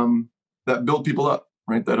build people up,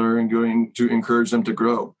 right? That are going to encourage them to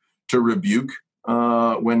grow, to rebuke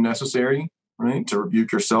when necessary, right? To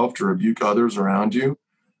rebuke yourself, to rebuke others around you,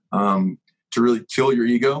 to really kill your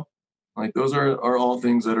ego. Those are all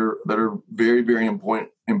things that are very, very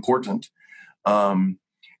important important. And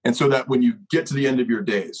so that when you get to the end of your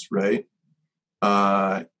days, right,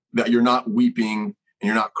 that you're not weeping and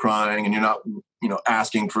you're not crying and you're not,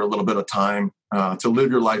 asking for a little bit of time to live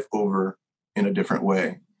your life over in a different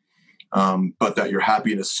way. But that you're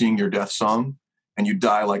happy to sing your death song and you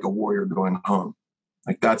die like a warrior going home.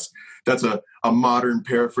 Like that's a modern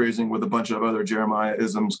paraphrasing with a bunch of other Jeremiah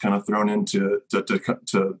isms kind of thrown into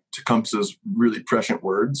to Tecumseh's really prescient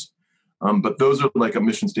words. But those are like a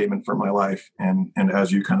mission statement for my life. And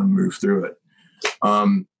as you kind of move through it,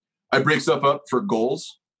 I break stuff up for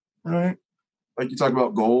goals, right? Like you talk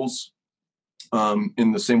about goals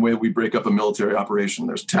in the same way we break up a military operation.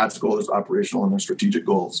 There's tactical, there's operational, and there's strategic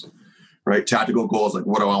goals, right? Tactical goals, like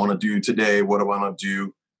what do I want to do today? What do I want to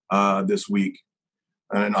do this week?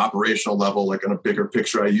 And an operational level, like on a bigger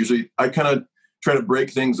picture, I kind of try to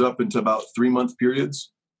break things up into about 3-month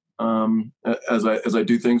periods as I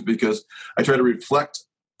do things, because I try to reflect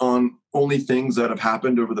on only things that have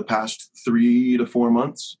happened over the past 3 to 4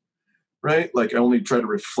 months, right? Like I only try to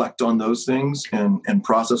reflect on those things and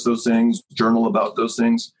process those things, journal about those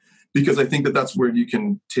things, because I think that that's where you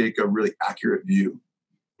can take a really accurate view.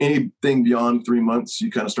 Anything beyond 3 months,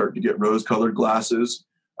 you kind of start to get rose-colored glasses.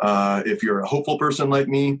 If you're a hopeful person like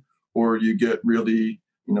me, or you get really,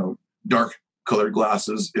 dark colored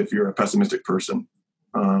glasses if you're a pessimistic person.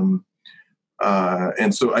 And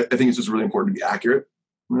so I think it's just really important to be accurate,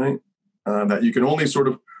 right? That you can only sort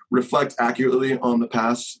of reflect accurately on the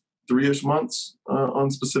past 3-ish months on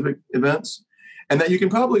specific events, and that you can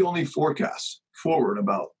probably only forecast forward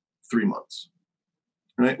about 3 months,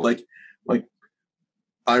 right? Like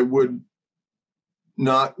I would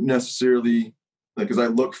not necessarily, because I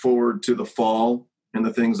look forward to the fall and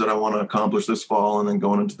the things that I want to accomplish this fall, and then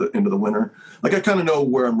going into the winter. Like I kind of know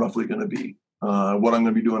where I'm roughly going to be, what I'm going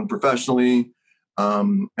to be doing professionally.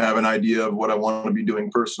 I have an idea of what I want to be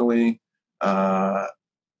doing personally. I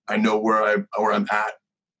know where I'm at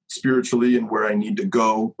spiritually and where I need to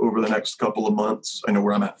go over the next couple of months. I know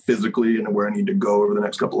where I'm at physically and where I need to go over the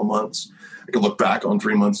next couple of months. I can look back on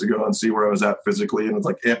 3 months ago and see where I was at physically. And it's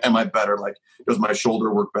like, am I better? Like, does my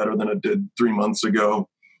shoulder work better than it did 3 months ago?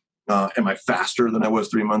 Am I faster than I was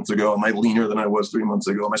 3 months ago? Am I leaner than I was 3 months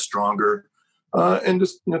ago? Am I stronger? And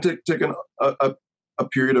just, take a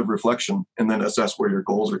period of reflection and then assess where your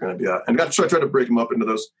goals are going to be at. And I try to break them up into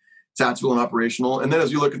those tactical and operational. And then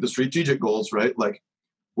as you look at the strategic goals, right? Like,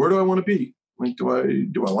 where do I want to be? Like, do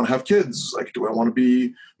I want to have kids? Like, do I want to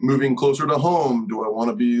be moving closer to home? Do I want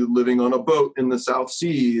to be living on a boat in the South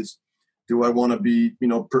Seas? Do I want to be,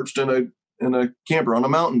 perched in a camper on a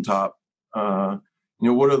mountaintop?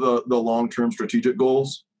 What are the long-term strategic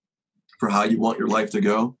goals for how you want your life to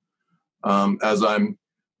go? As I'm,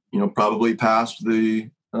 probably past the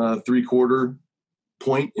 3/4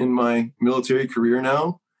 point in my military career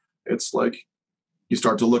now, it's like you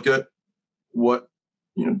start to look at what,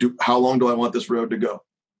 how long do I want this road to go?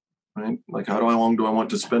 Right? Like, how long do I want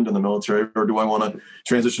to spend in the military, or do I want to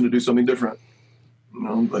transition to do something different?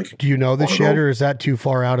 Do you know this yet, or is that too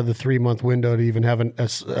far out of the 3-month window to even have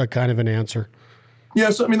a kind of an answer? Yeah.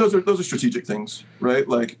 So, those are strategic things, right?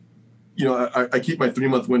 Like, I keep my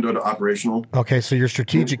 3-month window to operational. Okay. So your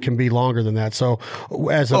strategic can be longer than that. So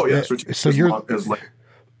do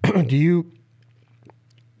you,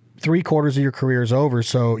 3/4 of your career is over.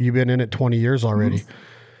 So you've been in it 20 years already. Mm-hmm.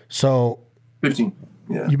 So 15.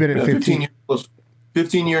 Yeah. You've been in 15 years plus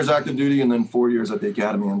 15 years active duty and then 4 years at the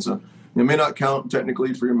academy. And so it may not count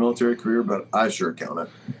technically for your military career, but I sure count it.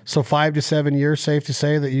 So 5 to 7 years, safe to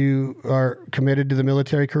say that you are committed to the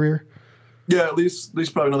military career? Yeah, at least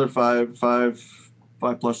probably another five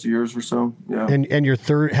plus years or so. Yeah. And your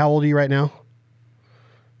third, how old are you right now?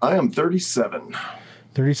 I am 37.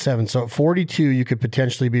 37. So at 42, you could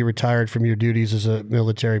potentially be retired from your duties as a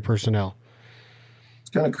military personnel. It's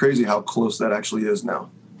kind of crazy how close that actually is now.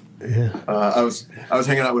 Yeah. I was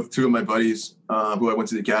hanging out with 2 of my buddies who I went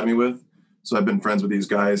to the academy with. So I've been friends with these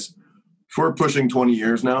guys for pushing 20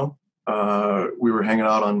 years now. We were hanging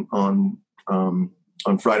out on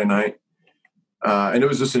Friday night. And it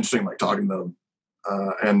was just interesting, like talking to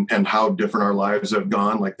them and how different our lives have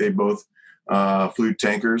gone. Like they both flew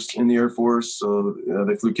tankers in the Air Force. So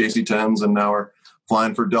they flew KC-10s and now are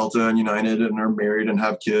flying for Delta and United and are married and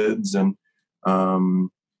have kids. And,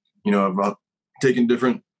 I've taken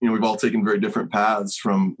different, we've all taken very different paths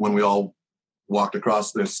from when we all walked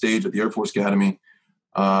across the stage at the Air Force Academy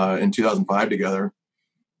in 2005 together.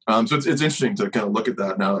 So it's interesting to kind of look at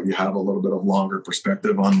that now that you have a little bit of longer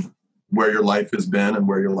perspective on where your life has been and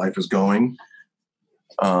where your life is going.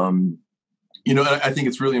 I think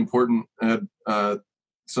it's really important.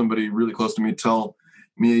 Somebody really close to me tell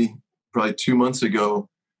me probably 2 months ago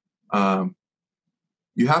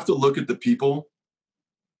You have to look at the people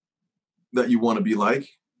that you want to be like,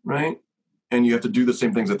 right? And you have to do the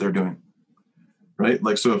same things that they're doing, right?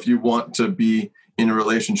 Like, so if you want to be in a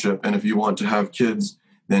relationship and if you want to have kids,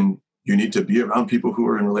 then you need to be around people who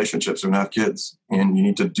are in relationships and have kids, and you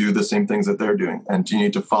need to do the same things that they're doing. And you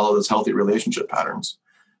need to follow those healthy relationship patterns.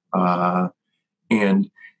 And,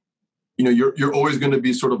 you know, you're always going to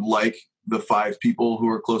be sort of like the 5 people who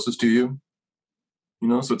are closest to you, you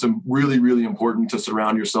know? So it's really, really important to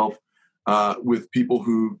surround yourself with people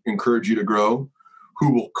who encourage you to grow,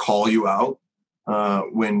 who will call you out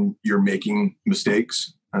when you're making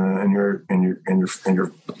mistakes and you're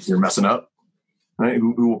messing up, right?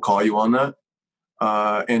 Who will call you on that,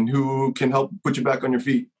 and who can help put you back on your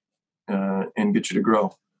feet and get you to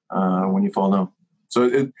grow when you fall down.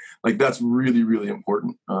 So that's really, really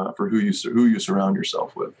important for who you surround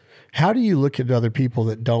yourself with. How do you look at other people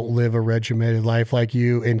that don't live a regimented life like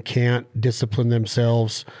you and can't discipline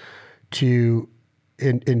themselves to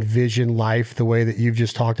envision life the way that you've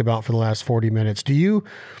just talked about for the last 40 minutes? Do you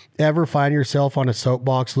ever find yourself on a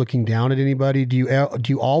soapbox looking down at anybody? Do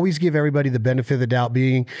you always give everybody the benefit of the doubt,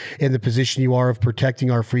 being in the position you are of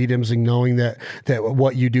protecting our freedoms and knowing that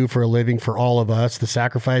what you do for a living for all of us, the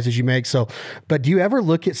sacrifices you make? So, but do you ever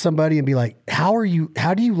look at somebody and be like, how do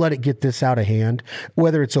you let it get this out of hand?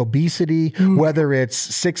 Whether it's obesity, whether it's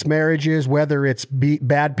 6 marriages, whether it's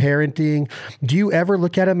bad parenting, do you ever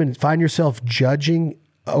look at them and find yourself judging?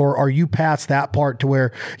 Or are you past that part to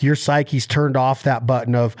where your psyche's turned off that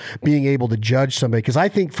button of being able to judge somebody? Because I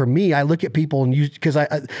think for me, I look at people and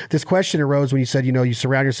this question arose when you said, you know, you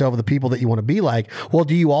surround yourself with the people that you want to be like. Well,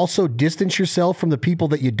 do you also distance yourself from the people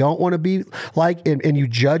that you don't want to be like, and you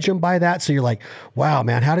judge them by that? So you're like, wow,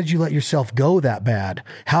 man, how did you let yourself go that bad?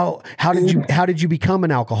 How did you become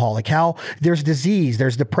an alcoholic? How there's disease,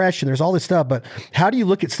 there's depression, there's all this stuff. But how do you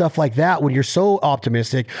look at stuff like that when you're so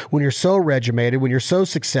optimistic, when you're so regimented, when you're so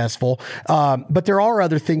successful, but there are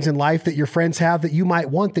other things in life that your friends have that you might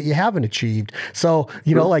want that you haven't achieved? So,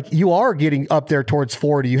 you know, like you are getting up there towards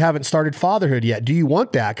 40. You haven't started fatherhood yet. Do you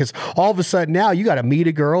want that? Because all of a sudden now you got to meet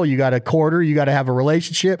a girl, you got to court her, you got to have a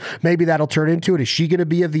relationship. Maybe that'll turn into it. Is she going to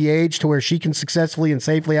be of the age to where she can successfully and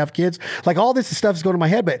safely have kids? Like, all this stuff is going to my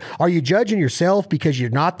head, but are you judging yourself because you're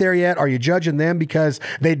not there yet? Are you judging them because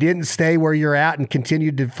they didn't stay where you're at and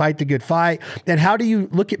continued to fight the good fight? And how do you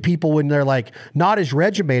look at people when they're like not as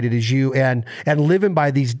regimented as you and living by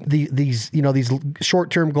these you know, these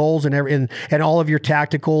short-term goals and all of your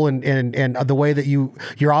tactical and the way that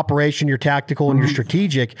your operation, your tactical and your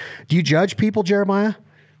strategic? Do you judge people, Jeremiah?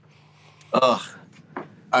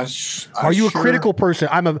 Are you a critical person?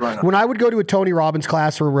 When I would go to a Tony Robbins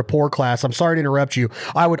class or a rapport class, I'm sorry to interrupt you,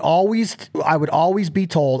 I would always be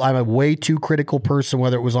told I'm a way too critical person,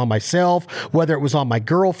 whether it was on myself, whether it was on my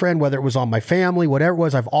girlfriend, whether it was on my family, whatever it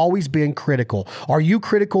was. I've always been critical. Are you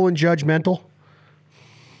critical and judgmental?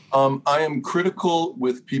 I am critical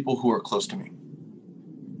with people who are close to me.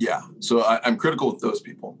 Yeah. So I'm critical with those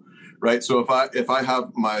people, right? So if I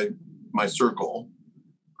have my circle,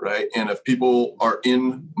 right, and if people are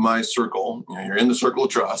in my circle, you know, you're in the circle of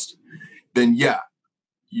trust, then yeah,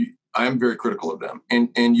 I am very critical of them,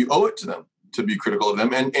 and you owe it to them to be critical of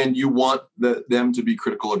them, and you want them to be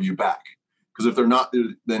critical of you back, because if they're not,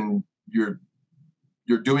 then you're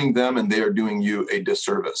doing them and they are doing you a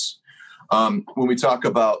disservice. When we talk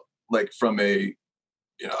about, like, from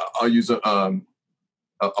I'll use a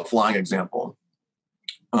flying example.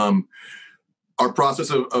 Our process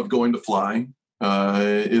of going to fly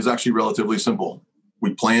is actually relatively simple.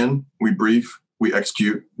 We plan, we brief, we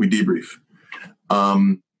execute, we debrief.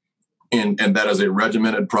 And that is a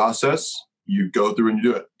regimented process. You go through and you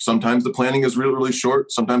do it. Sometimes the planning is really, really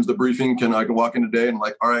short. Sometimes the briefing I can walk in today and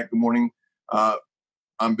like, all right, good morning.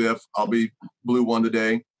 I'm Biff. I'll be Blue 1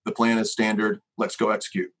 today. The plan is standard. Let's go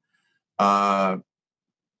execute. So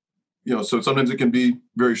sometimes it can be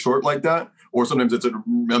very short like that, or sometimes it's an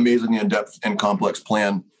amazingly in-depth and complex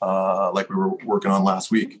plan, like we were working on last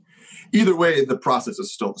week. Either way, the process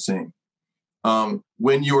is still the same.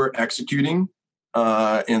 When you're executing,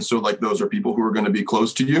 and so like those are people who are going to be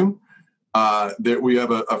close to you, we have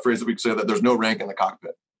a phrase that we say that there's no rank in the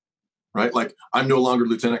cockpit, right? Like, I'm no longer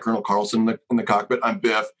Lieutenant Colonel Carlson in the cockpit. I'm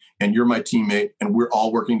Biff, and you're my teammate, and we're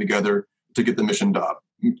all working together to get the mission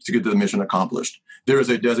accomplished. There is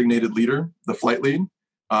a designated leader, the flight lead,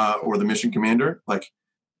 or the mission commander. Like,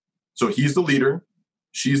 so he's the leader,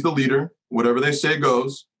 she's the leader, whatever they say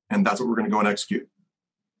goes, and that's what we're going to go and execute,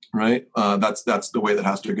 right? That's the way that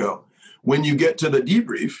has to go. When you get to the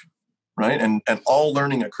debrief, right, and all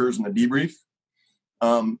learning occurs in the debrief,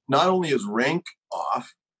 not only is rank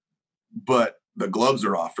off, but the gloves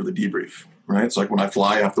are off for the debrief, right? It's like when I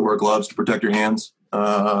fly, I have to wear gloves to protect your hands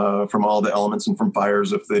from all the elements and from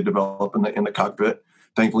fires if they develop in the cockpit.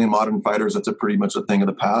 Thankfully, in modern fighters, that's pretty much a thing of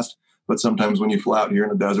the past. But sometimes when you fly out here in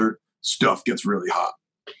the desert, stuff gets really hot.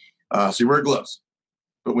 So you wear gloves.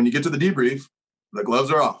 But when you get to the debrief, the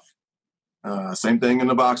gloves are off. Same thing in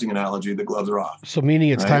the boxing analogy, the gloves are off. So meaning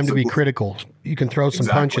it's time to be critical. You can throw some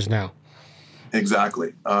punches now.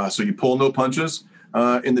 Exactly. So you pull no punches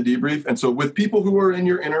in the debrief. And so with people who are in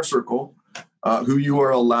your inner circle, who you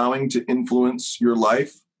are allowing to influence your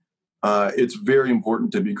life, it's very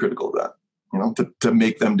important to be critical of that, to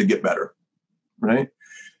make them to get better, right?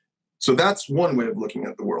 So that's one way of looking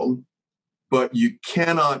at the world. But you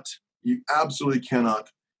absolutely cannot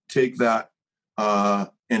take that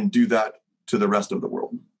and do that to the rest of the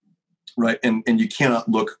world, right? And you cannot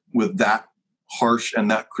look with that harsh and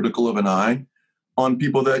that critical of an eye on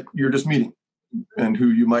people that you're just meeting and who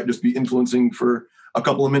you might just be influencing for a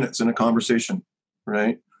couple of minutes in a conversation,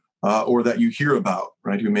 right? Or that you hear about,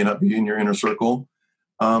 right? Who may not be in your inner circle.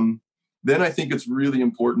 Then I think it's really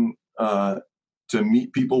important to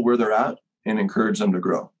meet people where they're at and encourage them to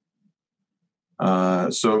grow.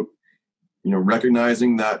 So,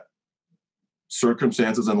 recognizing that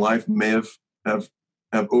circumstances in life may have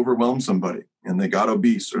overwhelmed somebody and they got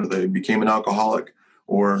obese or they became an alcoholic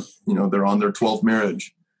or, they're on their 12th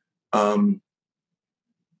marriage.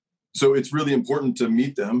 So it's really important to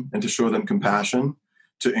meet them and to show them compassion,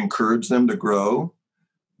 to encourage them to grow.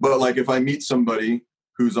 But like if I meet somebody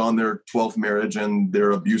who's on their 12th marriage and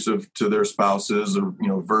they're abusive to their spouses or,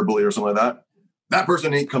 verbally or something like that, that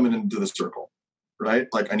person ain't coming into the circle, right?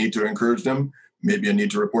 Like I need to encourage them. Maybe I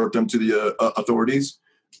need to report them to the authorities.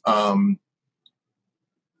 Like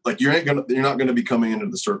you're not going to be coming into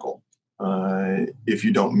the circle if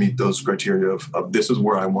you don't meet those criteria of this is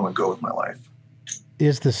where I want to go with my life.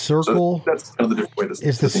 Is the circle so that's another different way to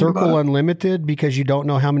is the circle unlimited because you don't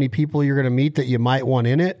know how many people you're going to meet that you might want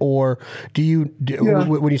in it, or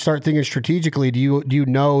when you start thinking strategically, do you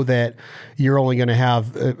know that you're only going to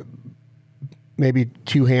have maybe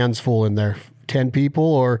 2 hands full in there, 10 people,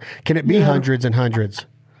 or can it be hundreds and hundreds?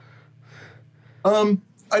 I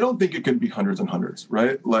don't think it can be hundreds and hundreds,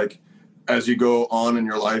 right? Like as you go on in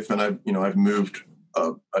your life, and I've moved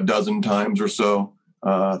a dozen times or so.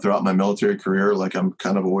 Throughout my military career, like I'm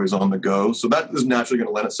kind of always on the go. So that is naturally going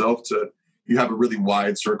to lend itself to, you have a really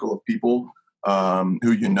wide circle of people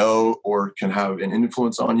who or can have an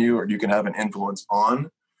influence on you, or you can have an influence on.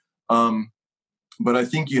 But I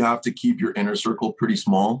think you have to keep your inner circle pretty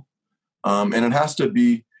small. And it has to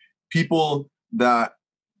be people that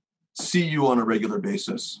see you on a regular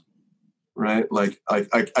basis, right? Like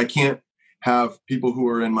I can't have people who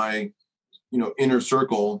are in my, inner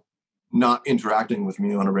circle not interacting with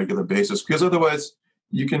me on a regular basis, because otherwise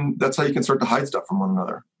that's how you can start to hide stuff from one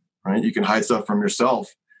another, right? You can hide stuff from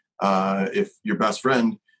yourself if your best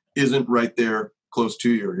friend isn't right there close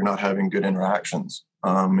to you, or you're not having good interactions.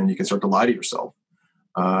 And you can start to lie to yourself.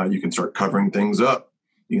 You can start covering things up.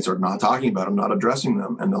 You can start not talking about them, not addressing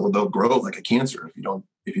them, and they'll grow like a cancer if you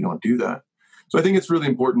don't do that. So I think it's really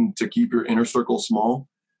important to keep your inner circle small.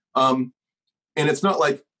 And it's not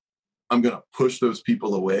like I'm going to push those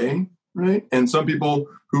people away. Right. And some people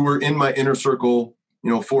who were in my inner circle,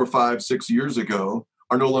 4, 5, 6 years ago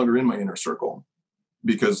are no longer in my inner circle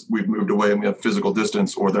because we've moved away and we have physical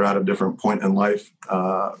distance, or they're at a different point in life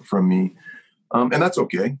from me. And that's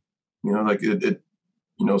okay.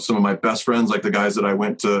 Some of my best friends, like the guys that I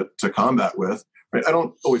went to combat with, right? I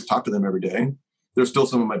don't always talk to them every day. They're still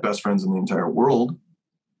some of my best friends in the entire world.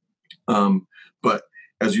 But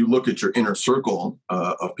as you look at your inner circle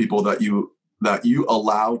of people that you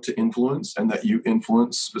allow to influence and that you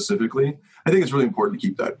influence specifically, I think it's really important to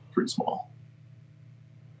keep that pretty small.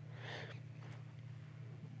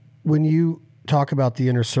 When you talk about the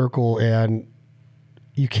inner circle and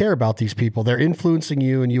you care about these people, they're influencing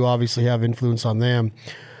you and you obviously have influence on them.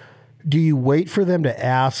 Do you wait for them to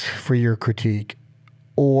ask for your critique?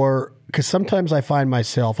 Or, because sometimes I find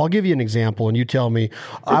myself, I'll give you an example and you tell me,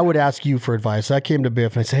 I would ask you for advice. I came to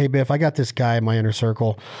Biff and I say, hey, Biff, I got this guy in my inner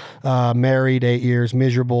circle, married 8 years,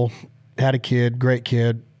 miserable, had a kid, great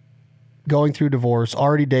kid, going through divorce,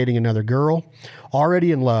 already dating another girl,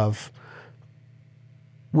 already in love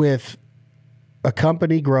with a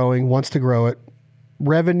company growing, wants to grow it,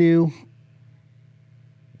 revenue,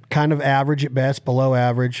 kind of average at best, below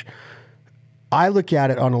average. I look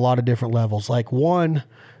at it on a lot of different levels. Like one,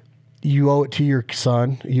 you owe it to your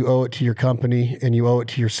son, you owe it to your company, and you owe it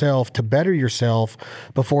to yourself to better yourself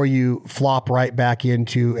before you flop right back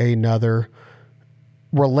into another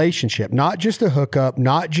relationship, not just a hookup,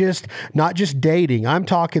 not just dating. I'm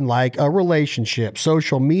talking like a relationship,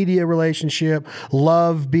 social media relationship,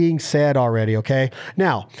 love being said already. Okay.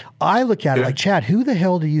 Now I look at it like, Chad, who the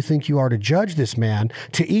hell do you think you are to judge this man?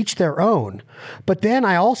 To each their own. But then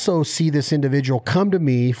I also see this individual come to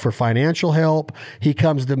me for financial help. He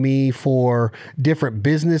comes to me for different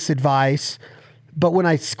business advice. But when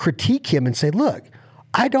I critique him and say, look,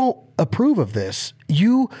 I don't approve of this.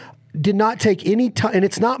 You did not take any time, and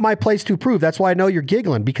it's not my place to approve. That's why I know you're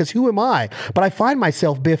giggling, because who am I? But I find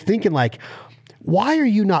myself, Biff, thinking like, why are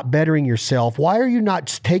you not bettering yourself? Why are you not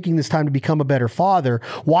taking this time to become a better father?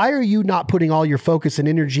 Why are you not putting all your focus and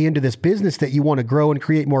energy into this business that you want to grow and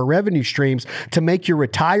create more revenue streams to make your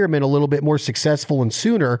retirement a little bit more successful and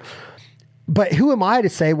sooner? But who am I to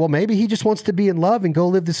say, well, maybe he just wants to be in love and go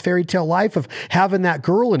live this fairy tale life of having that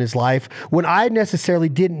girl in his life, when I necessarily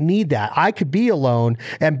didn't need that. I could be alone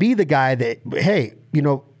and be the guy that, hey,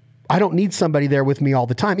 I don't need somebody there with me all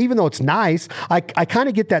the time, even though it's nice. I kind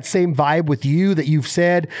of get that same vibe with you, that you've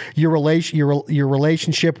said your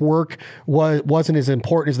relationship work wasn't as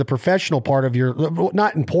important as the professional part of your,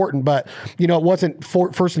 not important, but it wasn't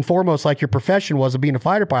first and foremost like your profession was of being a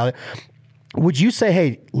fighter pilot. Would you say,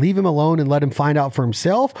 hey, leave him alone and let him find out for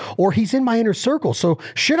himself? Or he's in my inner circle, so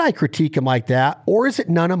should I critique him like that? Or is it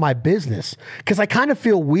none of my business? Because I kind of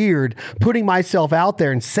feel weird putting myself out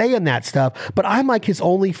there and saying that stuff, but I'm like his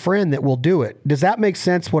only friend that will do it. Does that make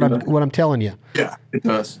sense, what I'm telling you? Yeah, it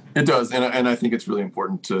does. It does. And I think it's really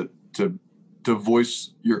important to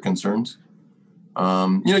voice your concerns.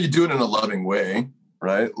 You do it in a loving way,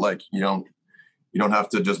 right? Like you don't have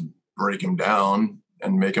to just break him down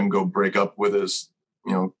and make him go break up with his,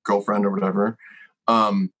 girlfriend or whatever.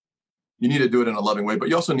 You need to do it in a loving way, but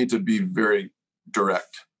you also need to be very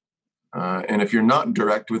direct. And if you're not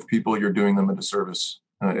direct with people, you're doing them a disservice.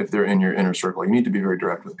 If they're in your inner circle, you need to be very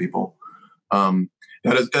direct with people.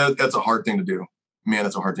 That's a hard thing to do. Man,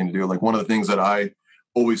 that's a hard thing to do. Like one of the things that I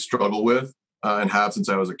always struggle with and have since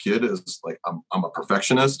I was a kid is like, I'm a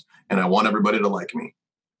perfectionist and I want everybody to like me.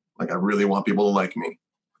 Like I really want people to like me.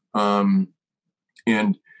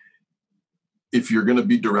 And if you're going to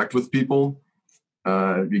be direct with people,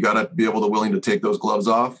 you got to be willing to take those gloves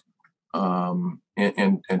off, and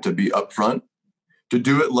to be upfront, to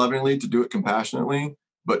do it lovingly, to do it compassionately,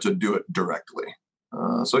 but to do it directly.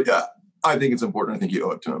 So yeah, I think it's important. I think you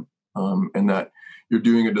owe it to them, and that you're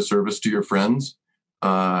doing a disservice to your friends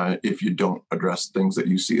if you don't address things that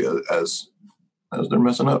you see as they're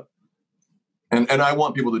messing up. And I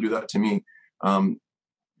want people to do that to me,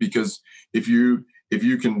 because if you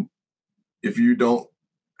don't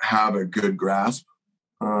have a good grasp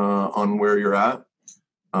on where you're at,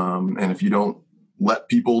 and if you don't let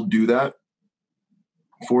people do that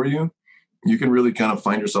for you, you can really kind of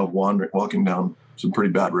find yourself walking down some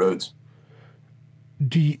pretty bad roads.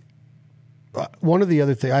 One of the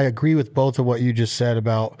other things, I agree with both of what you just said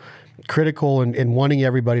about critical and wanting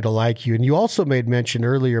everybody to like you. And you also made mention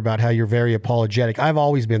earlier about how you're very apologetic. I've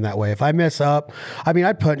always been that way. If I mess up,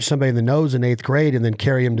 I'd punch somebody in the nose in 8th grade and then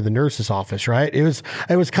carry him to the nurse's office, right? It was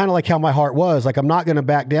kind of like how my heart was. Like, I'm not going to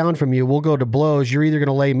back down from you. We'll go to blows. You're either going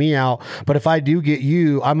to lay me out, but if I do get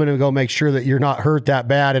you, I'm going to go make sure that you're not hurt that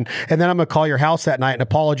bad. And then I'm going to call your house that night and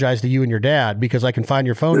apologize to you and your dad because I can find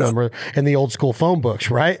your phone number in the old school phone books,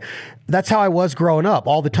 right? That's how I was growing up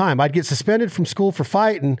all the time. I'd get suspended from school for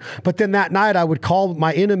fighting, but then that night I would call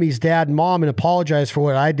my enemy's dad and mom and apologize for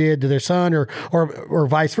what I did to their son or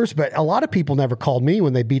vice versa. But a lot of people never called me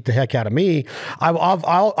when they beat the heck out of me.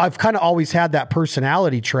 I've kind of always had that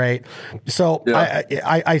personality trait. So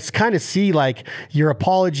I kind of see like you're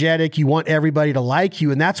apologetic. You want everybody to like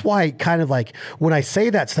you. And that's why kind of like when I say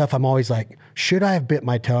that stuff, I'm always like, should I have bit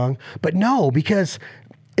my tongue? But no, because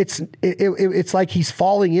it's like he's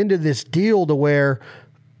falling into this deal to where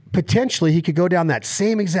potentially he could go down that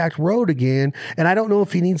same exact road again. And I don't know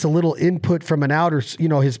if he needs a little input from an outer,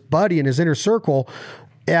 his buddy in his inner circle.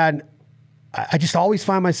 And I just always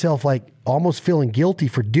find myself like almost feeling guilty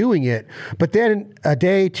for doing it. But then a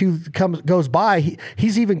day, two goes by.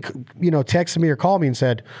 He's even, texted me or called me and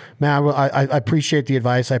said, man, I appreciate the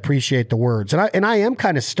advice. I appreciate the words. And I am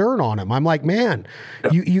kind of stern on him. I'm like, man,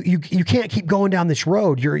 you can't keep going down this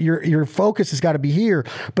road. Your focus has got to be here.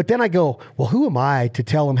 But then I go, well, who am I to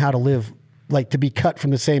tell him how to live, like to be cut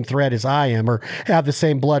from the same thread as I am or have the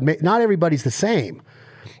same blood? Not everybody's the same.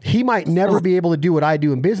 He might never be able to do what I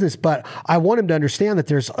do in business, but I want him to understand that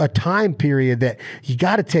there's a time period that you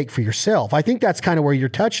got to take for yourself. I think that's kind of where you're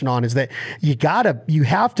touching on, is that you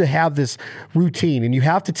have to have this routine and you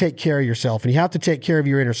have to take care of yourself and you have to take care of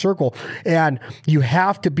your inner circle and you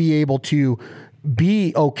have to be able to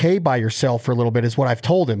be okay by yourself for a little bit is what I've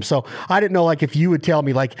told him. So I didn't know, like, if you would tell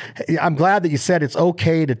me, like, I'm glad that you said it's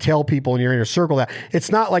okay to tell people in your inner circle that.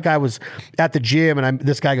 It's not like I was at the gym and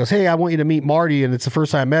this guy goes, hey, I want you to meet Marty. And it's the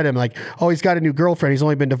first time I met him. Like, oh, he's got a new girlfriend. He's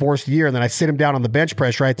only been divorced a year. And then I sit him down on the bench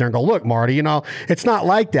press right there and go, look, Marty, it's not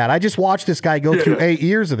like that. I just watched this guy go through 8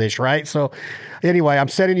 years of this. Right. So anyway, I'm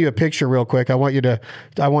sending you a picture real quick. I want you to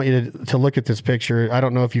look at this picture. I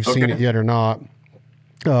don't know if you've seen it yet or not.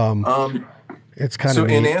 It's kind of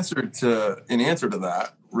in answer to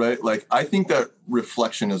that, right? Like, I think that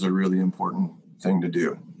reflection is a really important thing to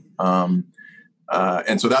do. And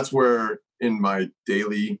so that's where in my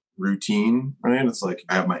daily routine, right? It's like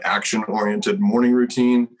I have my action oriented morning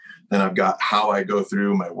routine. Then I've got how I go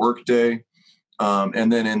through my work day.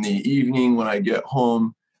 And then in the evening when I get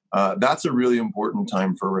home, that's a really important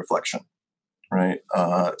time for reflection. Right.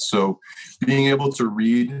 So being able to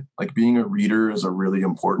read, like being a reader, is a really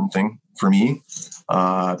important thing for me,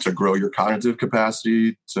 to grow your cognitive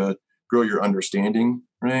capacity, to grow your understanding.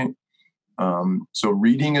 Right. So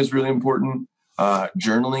reading is really important.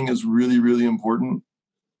 Journaling is really, really important.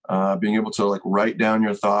 Being able to like write down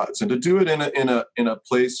your thoughts and to do it in a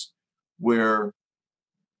place where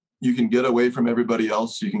you can get away from everybody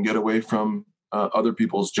else. You can get away from other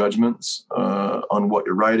people's judgments on what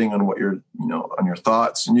you're writing, on what you're, on your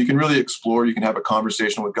thoughts. And you can really explore. You can have a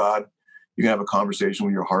conversation with God. You can have a conversation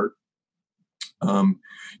with your heart.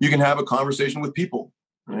 You can have a conversation with people,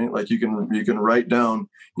 right? Like you can write down.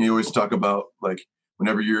 You always talk about, like,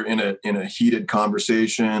 whenever you're in a heated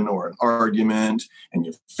conversation or an argument and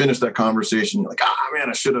you finish that conversation, you're like, man,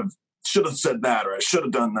 I should have said that, or I should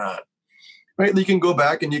have done that. Right? You can go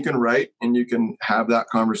back and you can write and you can have that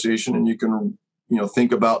conversation and you can,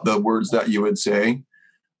 think about the words that you would say.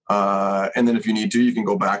 And then if you need to, you can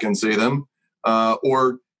go back and say them.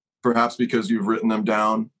 Or perhaps because you've written them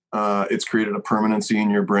down, it's created a permanency in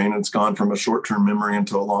your brain. It's gone from a short-term memory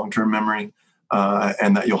into a long-term memory.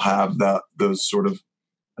 And that you'll have those sort of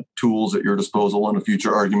tools at your disposal in a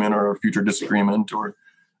future argument or a future disagreement, or,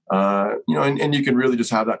 and you can really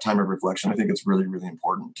just have that time of reflection. I think it's really, really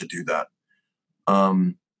important to do that.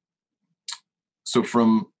 So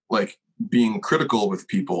from like being critical with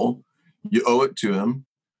people, you owe it to them,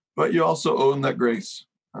 but you also owe them that grace.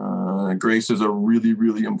 Grace is a really,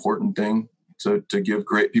 really important thing to give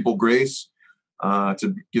people grace,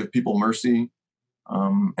 to give people mercy,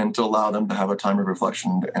 and to allow them to have a time of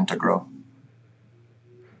reflection and to grow.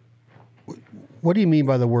 What do you mean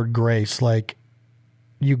by the word grace? Like,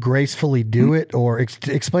 you gracefully do it, or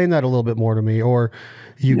explain that a little bit more to me, or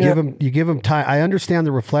you give them time. I understand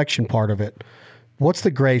the reflection part of it. What's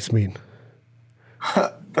the grace mean?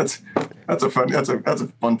 That's a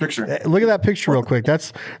fun picture. Look at that picture real quick.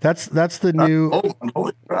 That's the new.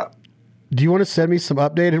 Holy crap! Do you want to send me some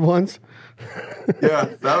updated ones?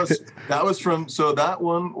 Yeah, that was from. So that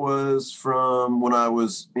one was from when I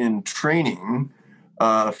was in training,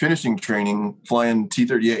 finishing training, flying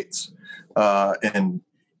T-38s, in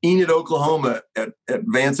Enid, Oklahoma, at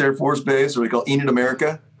Vance Air Force Base, or we call Enid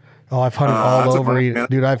America. Oh, I've hunted all over Enid,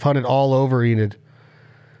 dude. I've hunted all over Enid.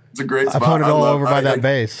 It's a great spot. I've hunted all over by that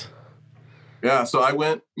base. Yeah, so I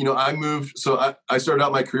went, I moved. So I started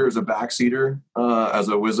out my career as a backseater, as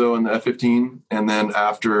a Wizzo in the F-15. And then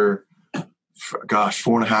after,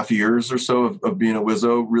 4.5 years or so of being a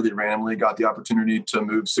Wizzo, really randomly got the opportunity to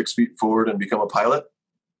move 6 feet forward and become a pilot.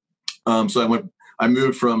 So I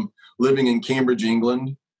moved from living in Cambridge,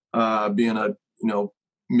 England, being a,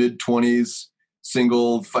 mid-20s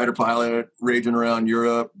single fighter pilot, raging around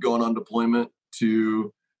Europe, going on deployment,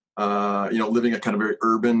 to living a kind of very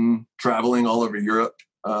urban, traveling all over Europe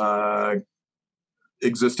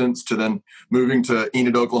existence, to then moving to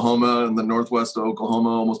Enid, Oklahoma, in the northwest of Oklahoma,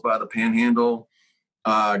 almost by the Panhandle,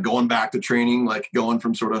 going back to training, like going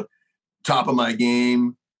from sort of top of my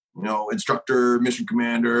game, instructor, mission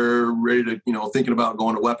commander, ready to, thinking about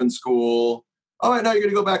going to weapons school. All right, now you're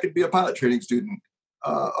going to go back and be a pilot training student.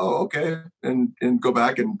 Okay. And go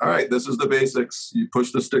back and, all right, this is the basics. You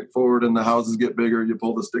push the stick forward and the houses get bigger. You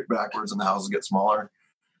pull the stick backwards and the houses get smaller.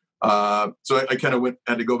 So I kind of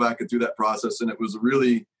had to go back and through that process. And it was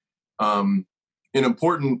really an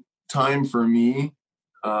important time for me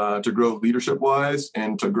to grow leadership wise,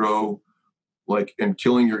 and to grow and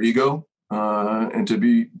killing your ego, and to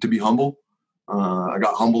be humble. I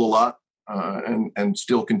got humbled a lot, and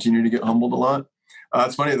still continue to get humbled a lot.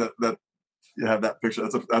 It's funny that you have that picture.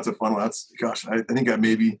 That's a fun one. I think I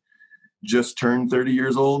maybe just turned 30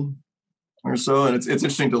 years old or so. And it's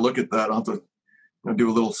interesting to look at that. I'll have to do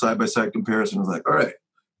a little side-by-side comparison. It's like, all right,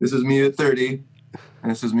 this is me at 30.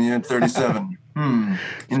 This is me at 37.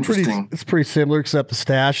 Interesting. It's pretty similar, except the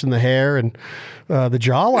stash and the hair and the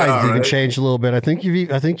jawline's even changed a little bit. I think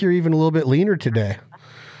you're even a little bit leaner today.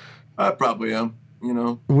 I probably am.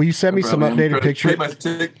 Will you send me some updated pictures?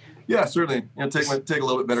 Yeah, certainly. Take a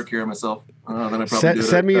little bit better care of myself than I probably did.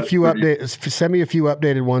 Send me a few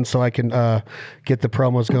updated ones so I can get the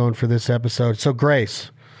promos going for this episode. So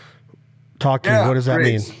Grace, talk to me. What does that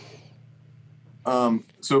mean?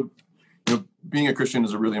 So being a Christian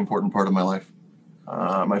is a really important part of my life.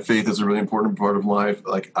 My faith is a really important part of life.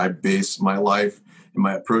 Like, I base my life and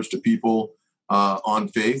my approach to people on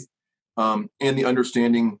faith, and the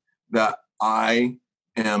understanding that I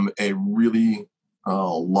am a really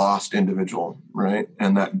lost individual, right?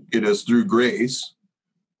 And that it is through grace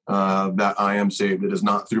that I am saved. It is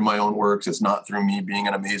not through my own works. It's not through me being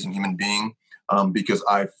an amazing human being, because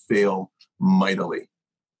I fail mightily.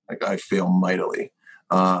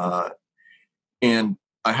 And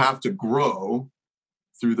I have to grow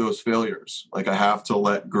through those failures. Like, I have to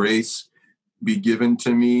let grace be given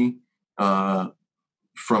to me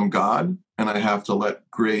from God, and I have to let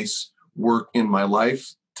grace work in my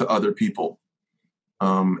life to other people.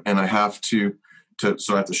 And I have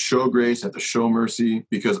so I have to show grace, I have to show mercy,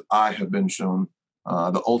 because I have been shown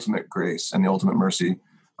the ultimate grace and the ultimate mercy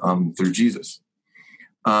through Jesus.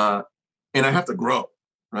 And I have to grow,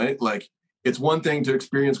 right? Like, it's one thing to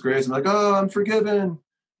experience grace and like, oh, I'm forgiven.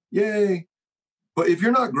 Yay. But if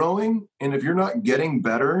you're not growing, and if you're not getting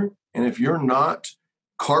better, and if you're not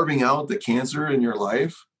carving out the cancer in your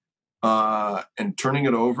life and turning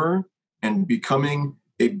it over and becoming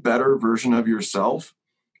a better version of yourself,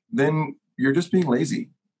 then you're just being lazy,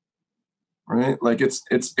 right? Like,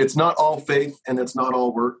 it's not all faith and it's not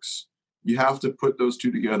all works. You have to put those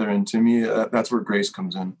two together. And to me, that's where grace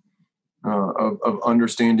comes in, of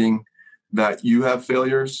understanding that you have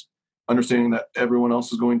failures, understanding that everyone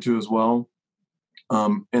else is going to as well.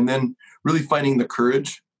 And then really finding the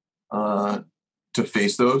courage to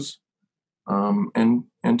face those and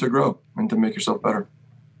to grow and to make yourself better.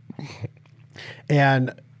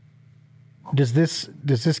 And does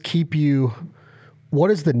this keep you?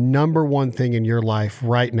 What is the number one thing in your life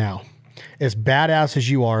right now, as badass as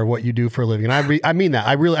you are, what you do for a living? And I mean that.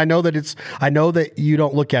 I know that you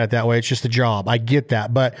don't look at it that way. It's just a job. I get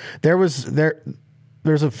that. But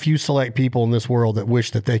there's a few select people in this world that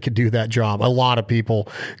wish that they could do that job. A lot of people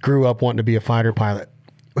grew up wanting to be a fighter pilot.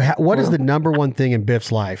 What is the number one thing in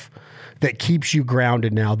Biff's life that keeps you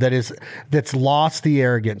grounded now, that's lost the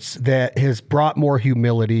arrogance, that has brought more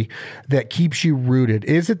humility, that keeps you rooted?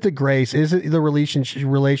 Is it the grace? Is it the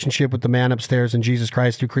relationship with the man upstairs in Jesus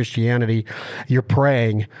Christ through Christianity you're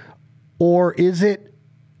praying? Or is it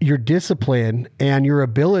your discipline and your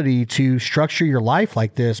ability to structure your life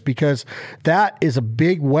like this? Because that is a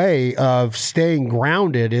big way of staying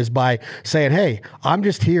grounded, is by saying, hey, I'm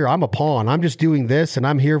just here. I'm a pawn. I'm just doing this, and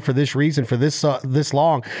I'm here for this reason, for this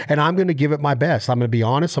long, and I'm going to give it my best. I'm going to be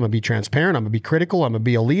honest. I'm going to be transparent. I'm going to be critical. I'm going to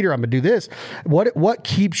be a leader. I'm going to do this. What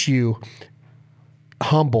keeps you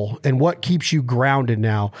humble, and what keeps you grounded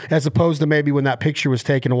now, as opposed to maybe when that picture was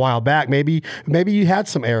taken a while back? Maybe you had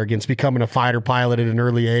some arrogance becoming a fighter pilot at an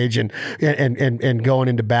early age and going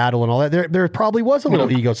into battle and all that. There probably was a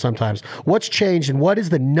little ego sometimes. What's changed, and what is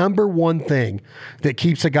the number one thing that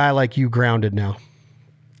keeps a guy like you grounded now?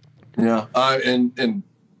 Yeah. And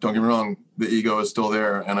don't get me wrong, the ego is still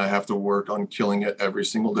there, and I have to work on killing it every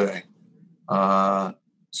single day.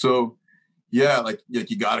 So yeah, like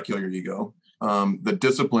you got to kill your ego. The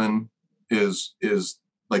discipline is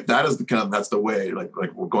like, that is that's the way, like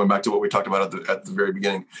we're going back to what we talked about at the very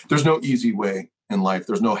beginning. There's no easy way in life.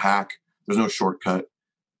 There's no hack. There's no shortcut.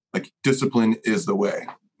 Like, discipline is the way.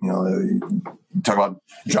 You talk about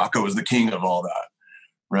Jocko is the king of all that,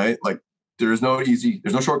 right? Like, there's no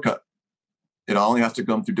shortcut. It only has to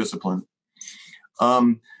come through discipline.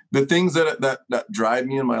 The things that drive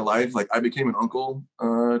me in my life, like, I became an uncle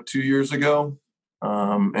 2 years ago.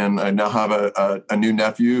 And I now have a new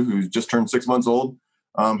nephew who's just turned 6 months old,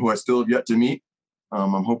 who I still have yet to meet.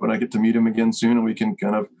 I'm hoping I get to meet him again soon, and we can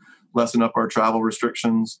kind of lessen up our travel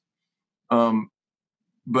restrictions.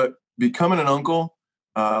 But becoming an uncle,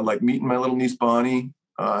 like meeting my little niece Bonnie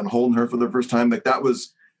and holding her for the first time, like, that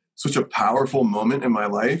was such a powerful moment in my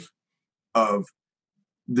life, of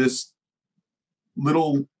this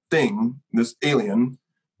little thing, this alien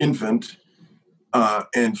infant,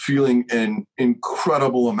 and feeling an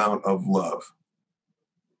incredible amount of love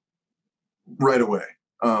right away.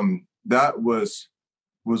 That was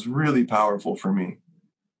really powerful for me.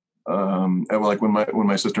 And like when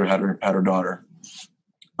my sister had her daughter.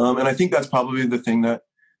 And I think that's probably the thing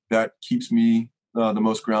that keeps me the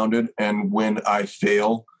most grounded. And when I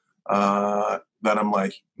fail, that I'm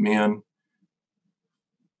like, man,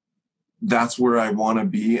 that's where I want to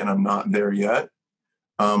be, and I'm not there yet.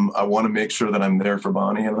 I want to make sure that I'm there for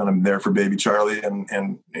Bonnie, and that I'm there for baby Charlie,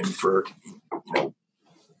 and for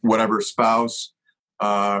whatever spouse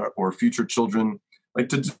or future children, like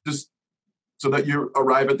to just so that you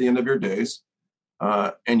arrive at the end of your days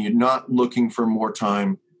and you're not looking for more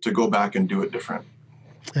time to go back and do it different.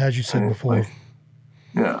 As you said before.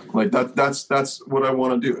 Like that's what I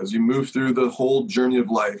want to do as you move through the whole journey of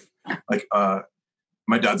life. Like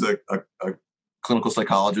my dad's a clinical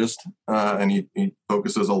psychologist, and he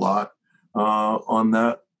focuses a lot on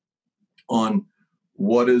that, on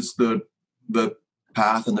what is the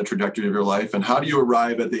path and the trajectory of your life, and how do you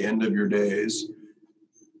arrive at the end of your days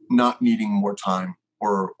not needing more time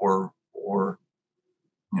or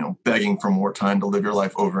begging for more time to live your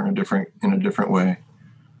life over in a different way.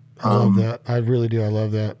 I love that. I really do. I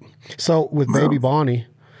love that. So with baby Bonnie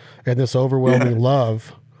and this overwhelming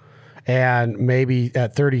love, and maybe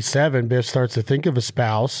at 37, Biff starts to think of a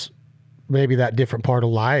spouse, maybe that different part of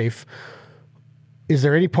life. Is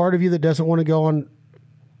there any part of you that doesn't want to go on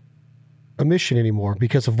a mission anymore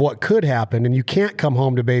because of what could happen? And you can't come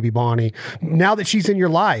home to baby Bonnie now that she's in your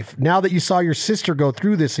life, now that you saw your sister go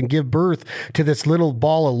through this and give birth to this little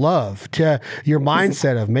ball of love, to your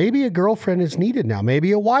mindset of maybe a girlfriend is needed now,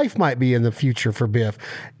 maybe a wife might be in the future for Biff.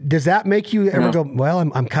 Does that make you ever go, well,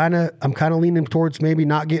 I'm kind of leaning towards maybe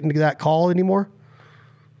not getting to that call anymore?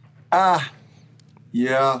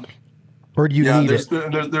 Yeah. Or do you need it?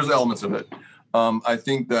 There's elements of it. I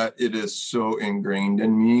think that it is so ingrained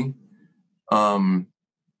in me.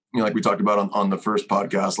 Like we talked about on the first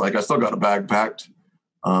podcast, like I still got a bag packed.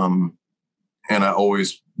 And I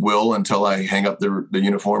always will until I hang up the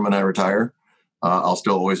uniform and I retire. I'll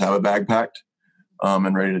still always have a bag packed,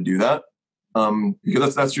 and ready to do that.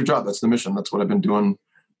 Because that's your job. That's the mission. That's what I've been doing,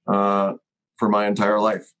 for my entire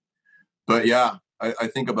life. But yeah, I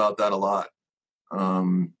think about that a lot.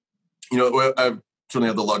 I've certainly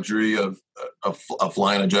had the luxury of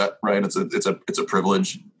flying a jet, right? It's a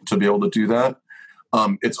privilege to be able to do that.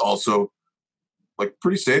 It's also like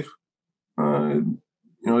pretty safe.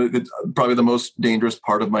 It's probably the most dangerous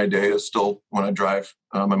part of my day is still when I drive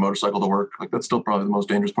my motorcycle to work. Like that's still probably the most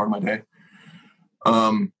dangerous part of my day.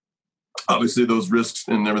 Obviously those risks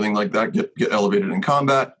and everything like that get elevated in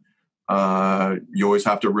combat. You always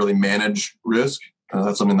have to really manage risk.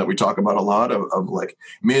 That's something that we talk about a lot of like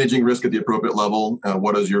managing risk at the appropriate level.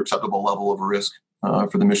 What is your acceptable level of risk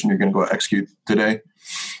for the mission you're going to go execute today?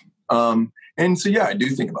 And so, yeah, I do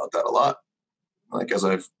think about that a lot. Like as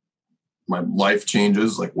my life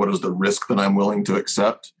changes, like what is the risk that I'm willing to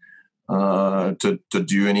accept to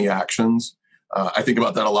do any actions? I think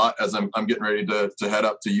about that a lot as I'm getting ready to head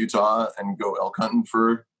up to Utah and go elk hunting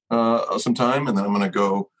for some time. And then I'm going to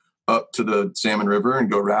go up to the Salmon River and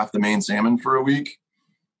go raft the Maine salmon for a week.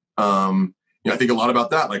 I think a lot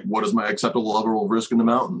about that. Like, what is my acceptable level of risk in the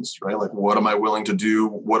mountains, right? Like, what am I willing to do?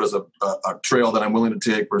 What is a trail that I'm willing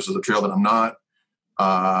to take versus a trail that I'm not?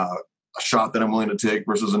 A shot that I'm willing to take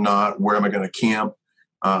versus a not? Where am I going to camp?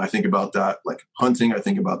 I think about that, like hunting. I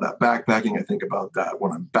think about that backpacking. I think about that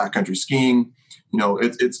when I'm backcountry skiing.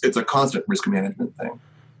 It's a constant risk management thing.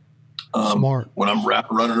 Smart. When I'm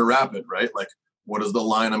running a rapid, right? Like, what is the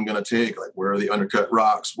line I'm going to take? Like, where are the undercut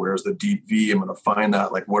rocks? Where's the deep V? I'm going to find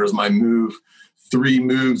that. Like, where is my move? 3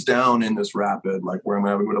 moves down in this rapid? Like, where am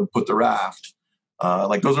I going to put the raft?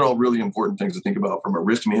 Like, those are all really important things to think about from a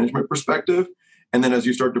risk management perspective. And then as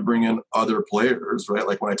you start to bring in other players, right?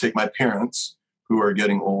 Like when I take my parents who are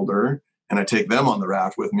getting older and I take them on the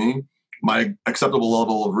raft with me, my acceptable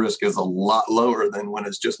level of risk is a lot lower than when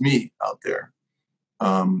it's just me out there.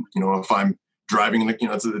 If I'm driving,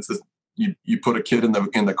 it's you put a kid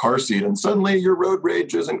in the car seat and suddenly your road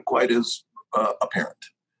rage isn't quite as apparent.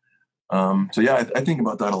 So yeah, I think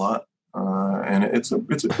about that a lot. And it's a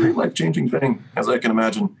pretty life-changing thing, as I can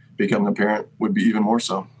imagine becoming a parent would be even more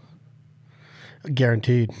so.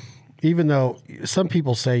 Guaranteed. Even though some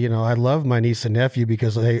people say, I love my niece and nephew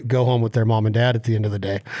because they go home with their mom and dad at the end of the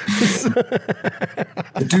day.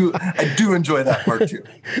 I do enjoy that part too.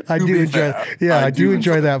 I do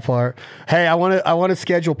enjoy that part. Hey, I want to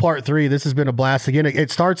schedule part 3. This has been a blast. Again, it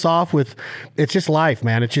starts off with, it's just life,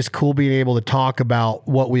 man. It's just cool being able to talk about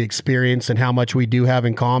what we experience and how much we do have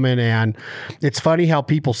in common. And it's funny how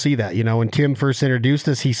people see that, when Tim first introduced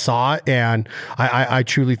us, he saw it, and I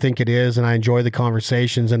truly think it is. And I enjoy the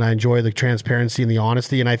conversations, and I enjoy the transparency and the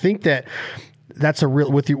honesty. And I think that that's a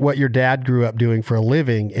real with what your dad grew up doing for a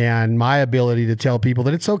living, and my ability to tell people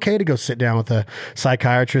that it's okay to go sit down with a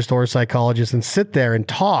psychiatrist or a psychologist and sit there and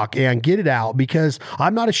talk and get it out, because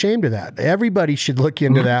I'm not ashamed of that. Everybody should look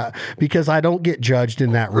into that, because I don't get judged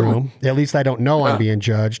in that room. At least I don't know I'm being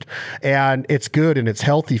judged, and it's good and it's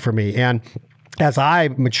healthy for me. And as I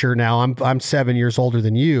mature now, I'm 7 years older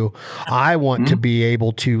than you. I want to be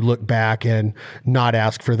able to look back and not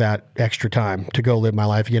ask for that extra time to go live my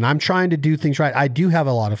life again. I'm trying to do things right. I do have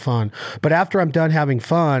a lot of fun, but after I'm done having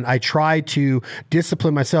fun, I try to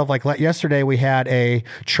discipline myself. Like yesterday, we had a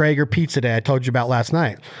Traeger pizza day I told you about last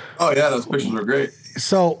night. Oh yeah, those pictures were great.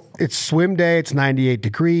 So it's swim day. It's 98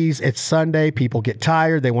 degrees. It's Sunday. People get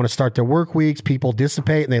tired. They want to start their work weeks. People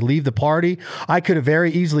dissipate and they leave the party. I could have very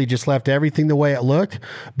easily just left everything the way it looked,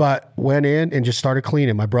 but went in and just started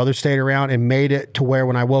cleaning. My brother stayed around and made it to where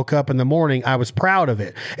when I woke up in the morning, I was proud of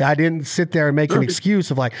it. I didn't sit there and make an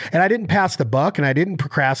excuse of like, and I didn't pass the buck, and I didn't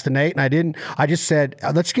procrastinate, and I just said,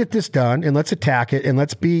 let's get this done and let's attack it and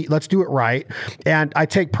let's do it right. And I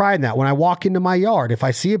take pride in that. When I walk into my yard, if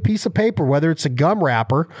I see a piece of paper, whether it's a gum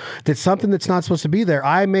wrapper, that's something that's not supposed to be there,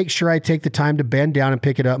 I make sure I take the time to bend down and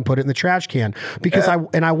pick it up and put it in the trash can, because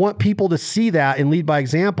I want people to see that and lead by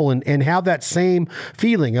example, and have that same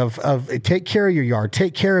feeling of take care of your yard,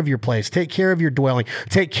 take care of your place, take care of your dwelling,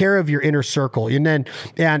 take care of your inner circle. And then,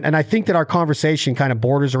 and I think that our conversation kind of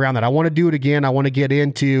borders around that. I want to do it again. I want to get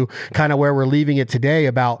into kind of where we're leaving it today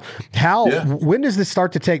about when does this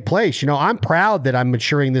start to take place? I'm proud that I'm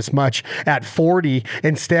maturing this much at 40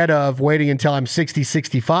 instead of waiting until I'm 60,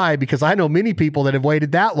 65, because I know many people that have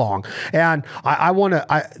waited that long. And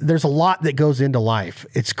there's a lot that goes into life.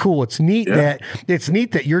 It's cool. It's neat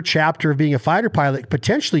that your chapter of being a fighter pilot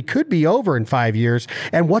potentially could be over in 5 years.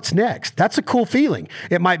 And what's next? That's a cool feeling.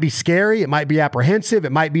 It might be scary. It might be apprehensive.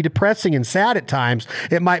 It might be depressing and sad at times.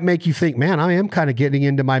 It might make you think, man, I am kind of getting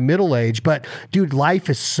into my middle age. But dude, life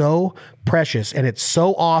is so precious, and it's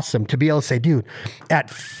so awesome to be able to say, dude, at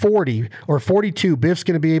 40 or 42, Biff's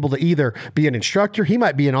going to be able to either be an instructor, he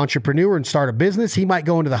might be an entrepreneur and start a business, he might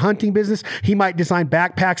go into the hunting business, he might design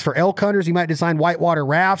backpacks for elk hunters, he might design whitewater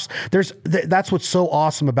rafts. That's what's so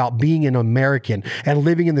awesome about being an American and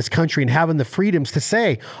living in this country and having the freedoms to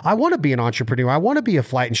say, I want to be an entrepreneur, I want to be a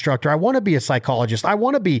flight instructor, I want to be a psychologist, I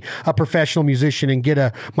want to be a professional musician and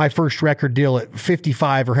get my first record deal at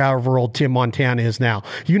 55 or however old Tim Montana is now.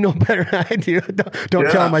 You know better than I do.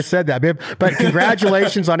 Don't tell him I said that, babe. But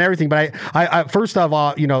congratulations on everything. But I first of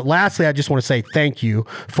all, lastly, I just want to say thank you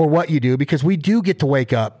for what you do, because we do get to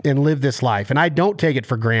wake up and live this life, and I don't take it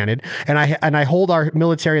for granted. And I hold our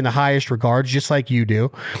military in the highest regards, just like you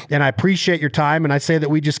do. And I appreciate your time. And I say that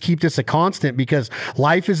we just keep this a constant, because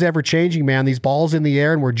life is ever changing, man. These balls in the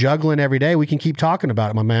air, and we're juggling every day. We can keep talking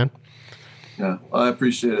about it, my man. Yeah, I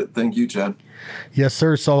appreciate it. Thank you, Chad. Yes,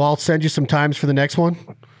 sir. So I'll send you some times for the next one.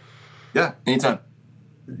 Yeah, anytime.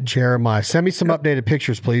 Jeremiah, send me some updated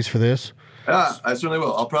pictures, please, for this. Yeah, I certainly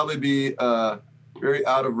will. I'll probably be very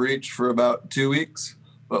out of reach for about 2 weeks,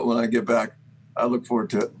 but when I get back, I look forward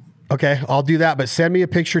to it. Okay, I'll do that, but send me a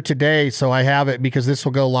picture today so I have it, because this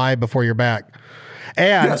will go live before you're back.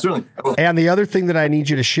 And, yeah, certainly. And the other thing that I need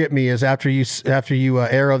you to ship me is after you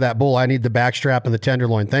arrow that bull, I need the backstrap and the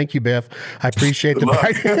tenderloin. Thank you, Biff. I appreciate the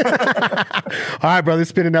back. All right, brother.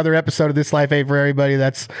 It's been another episode of This Life Ain't For Everybody.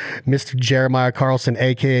 That's Mr. Jeremiah Carlson,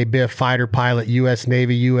 a.k.a. Biff, fighter pilot, U.S.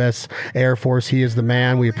 Navy, U.S. Air Force. He is the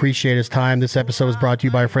man. We appreciate his time. This episode is brought to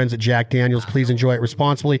you by our friends at Jack Daniels. Please enjoy it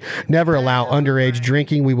responsibly. Never allow underage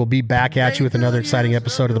drinking. We will be back at you with another exciting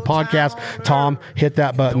episode of the podcast. Tom, hit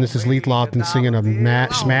that button. This is Leith Lofton singing a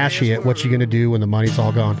smashy it. What you gonna do when the money's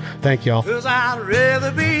all gone? Thank y'all. 'Cause I'd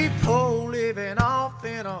rather be poor living off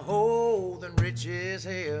in a hole than rich as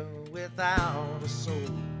hell without a soul.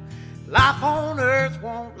 Life on earth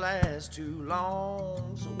won't last too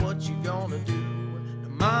long, so what you gonna do when the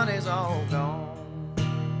money's all gone?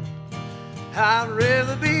 I'd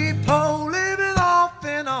rather be poor living off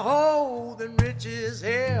in a hole than rich as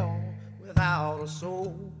hell without a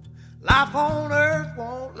soul. Life on earth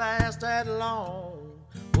won't last that long.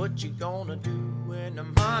 What you gonna do when the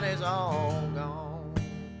money's all gone?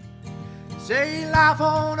 Say life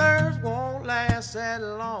on earth won't last that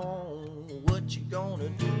long. What you gonna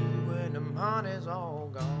do when the money's all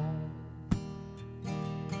gone?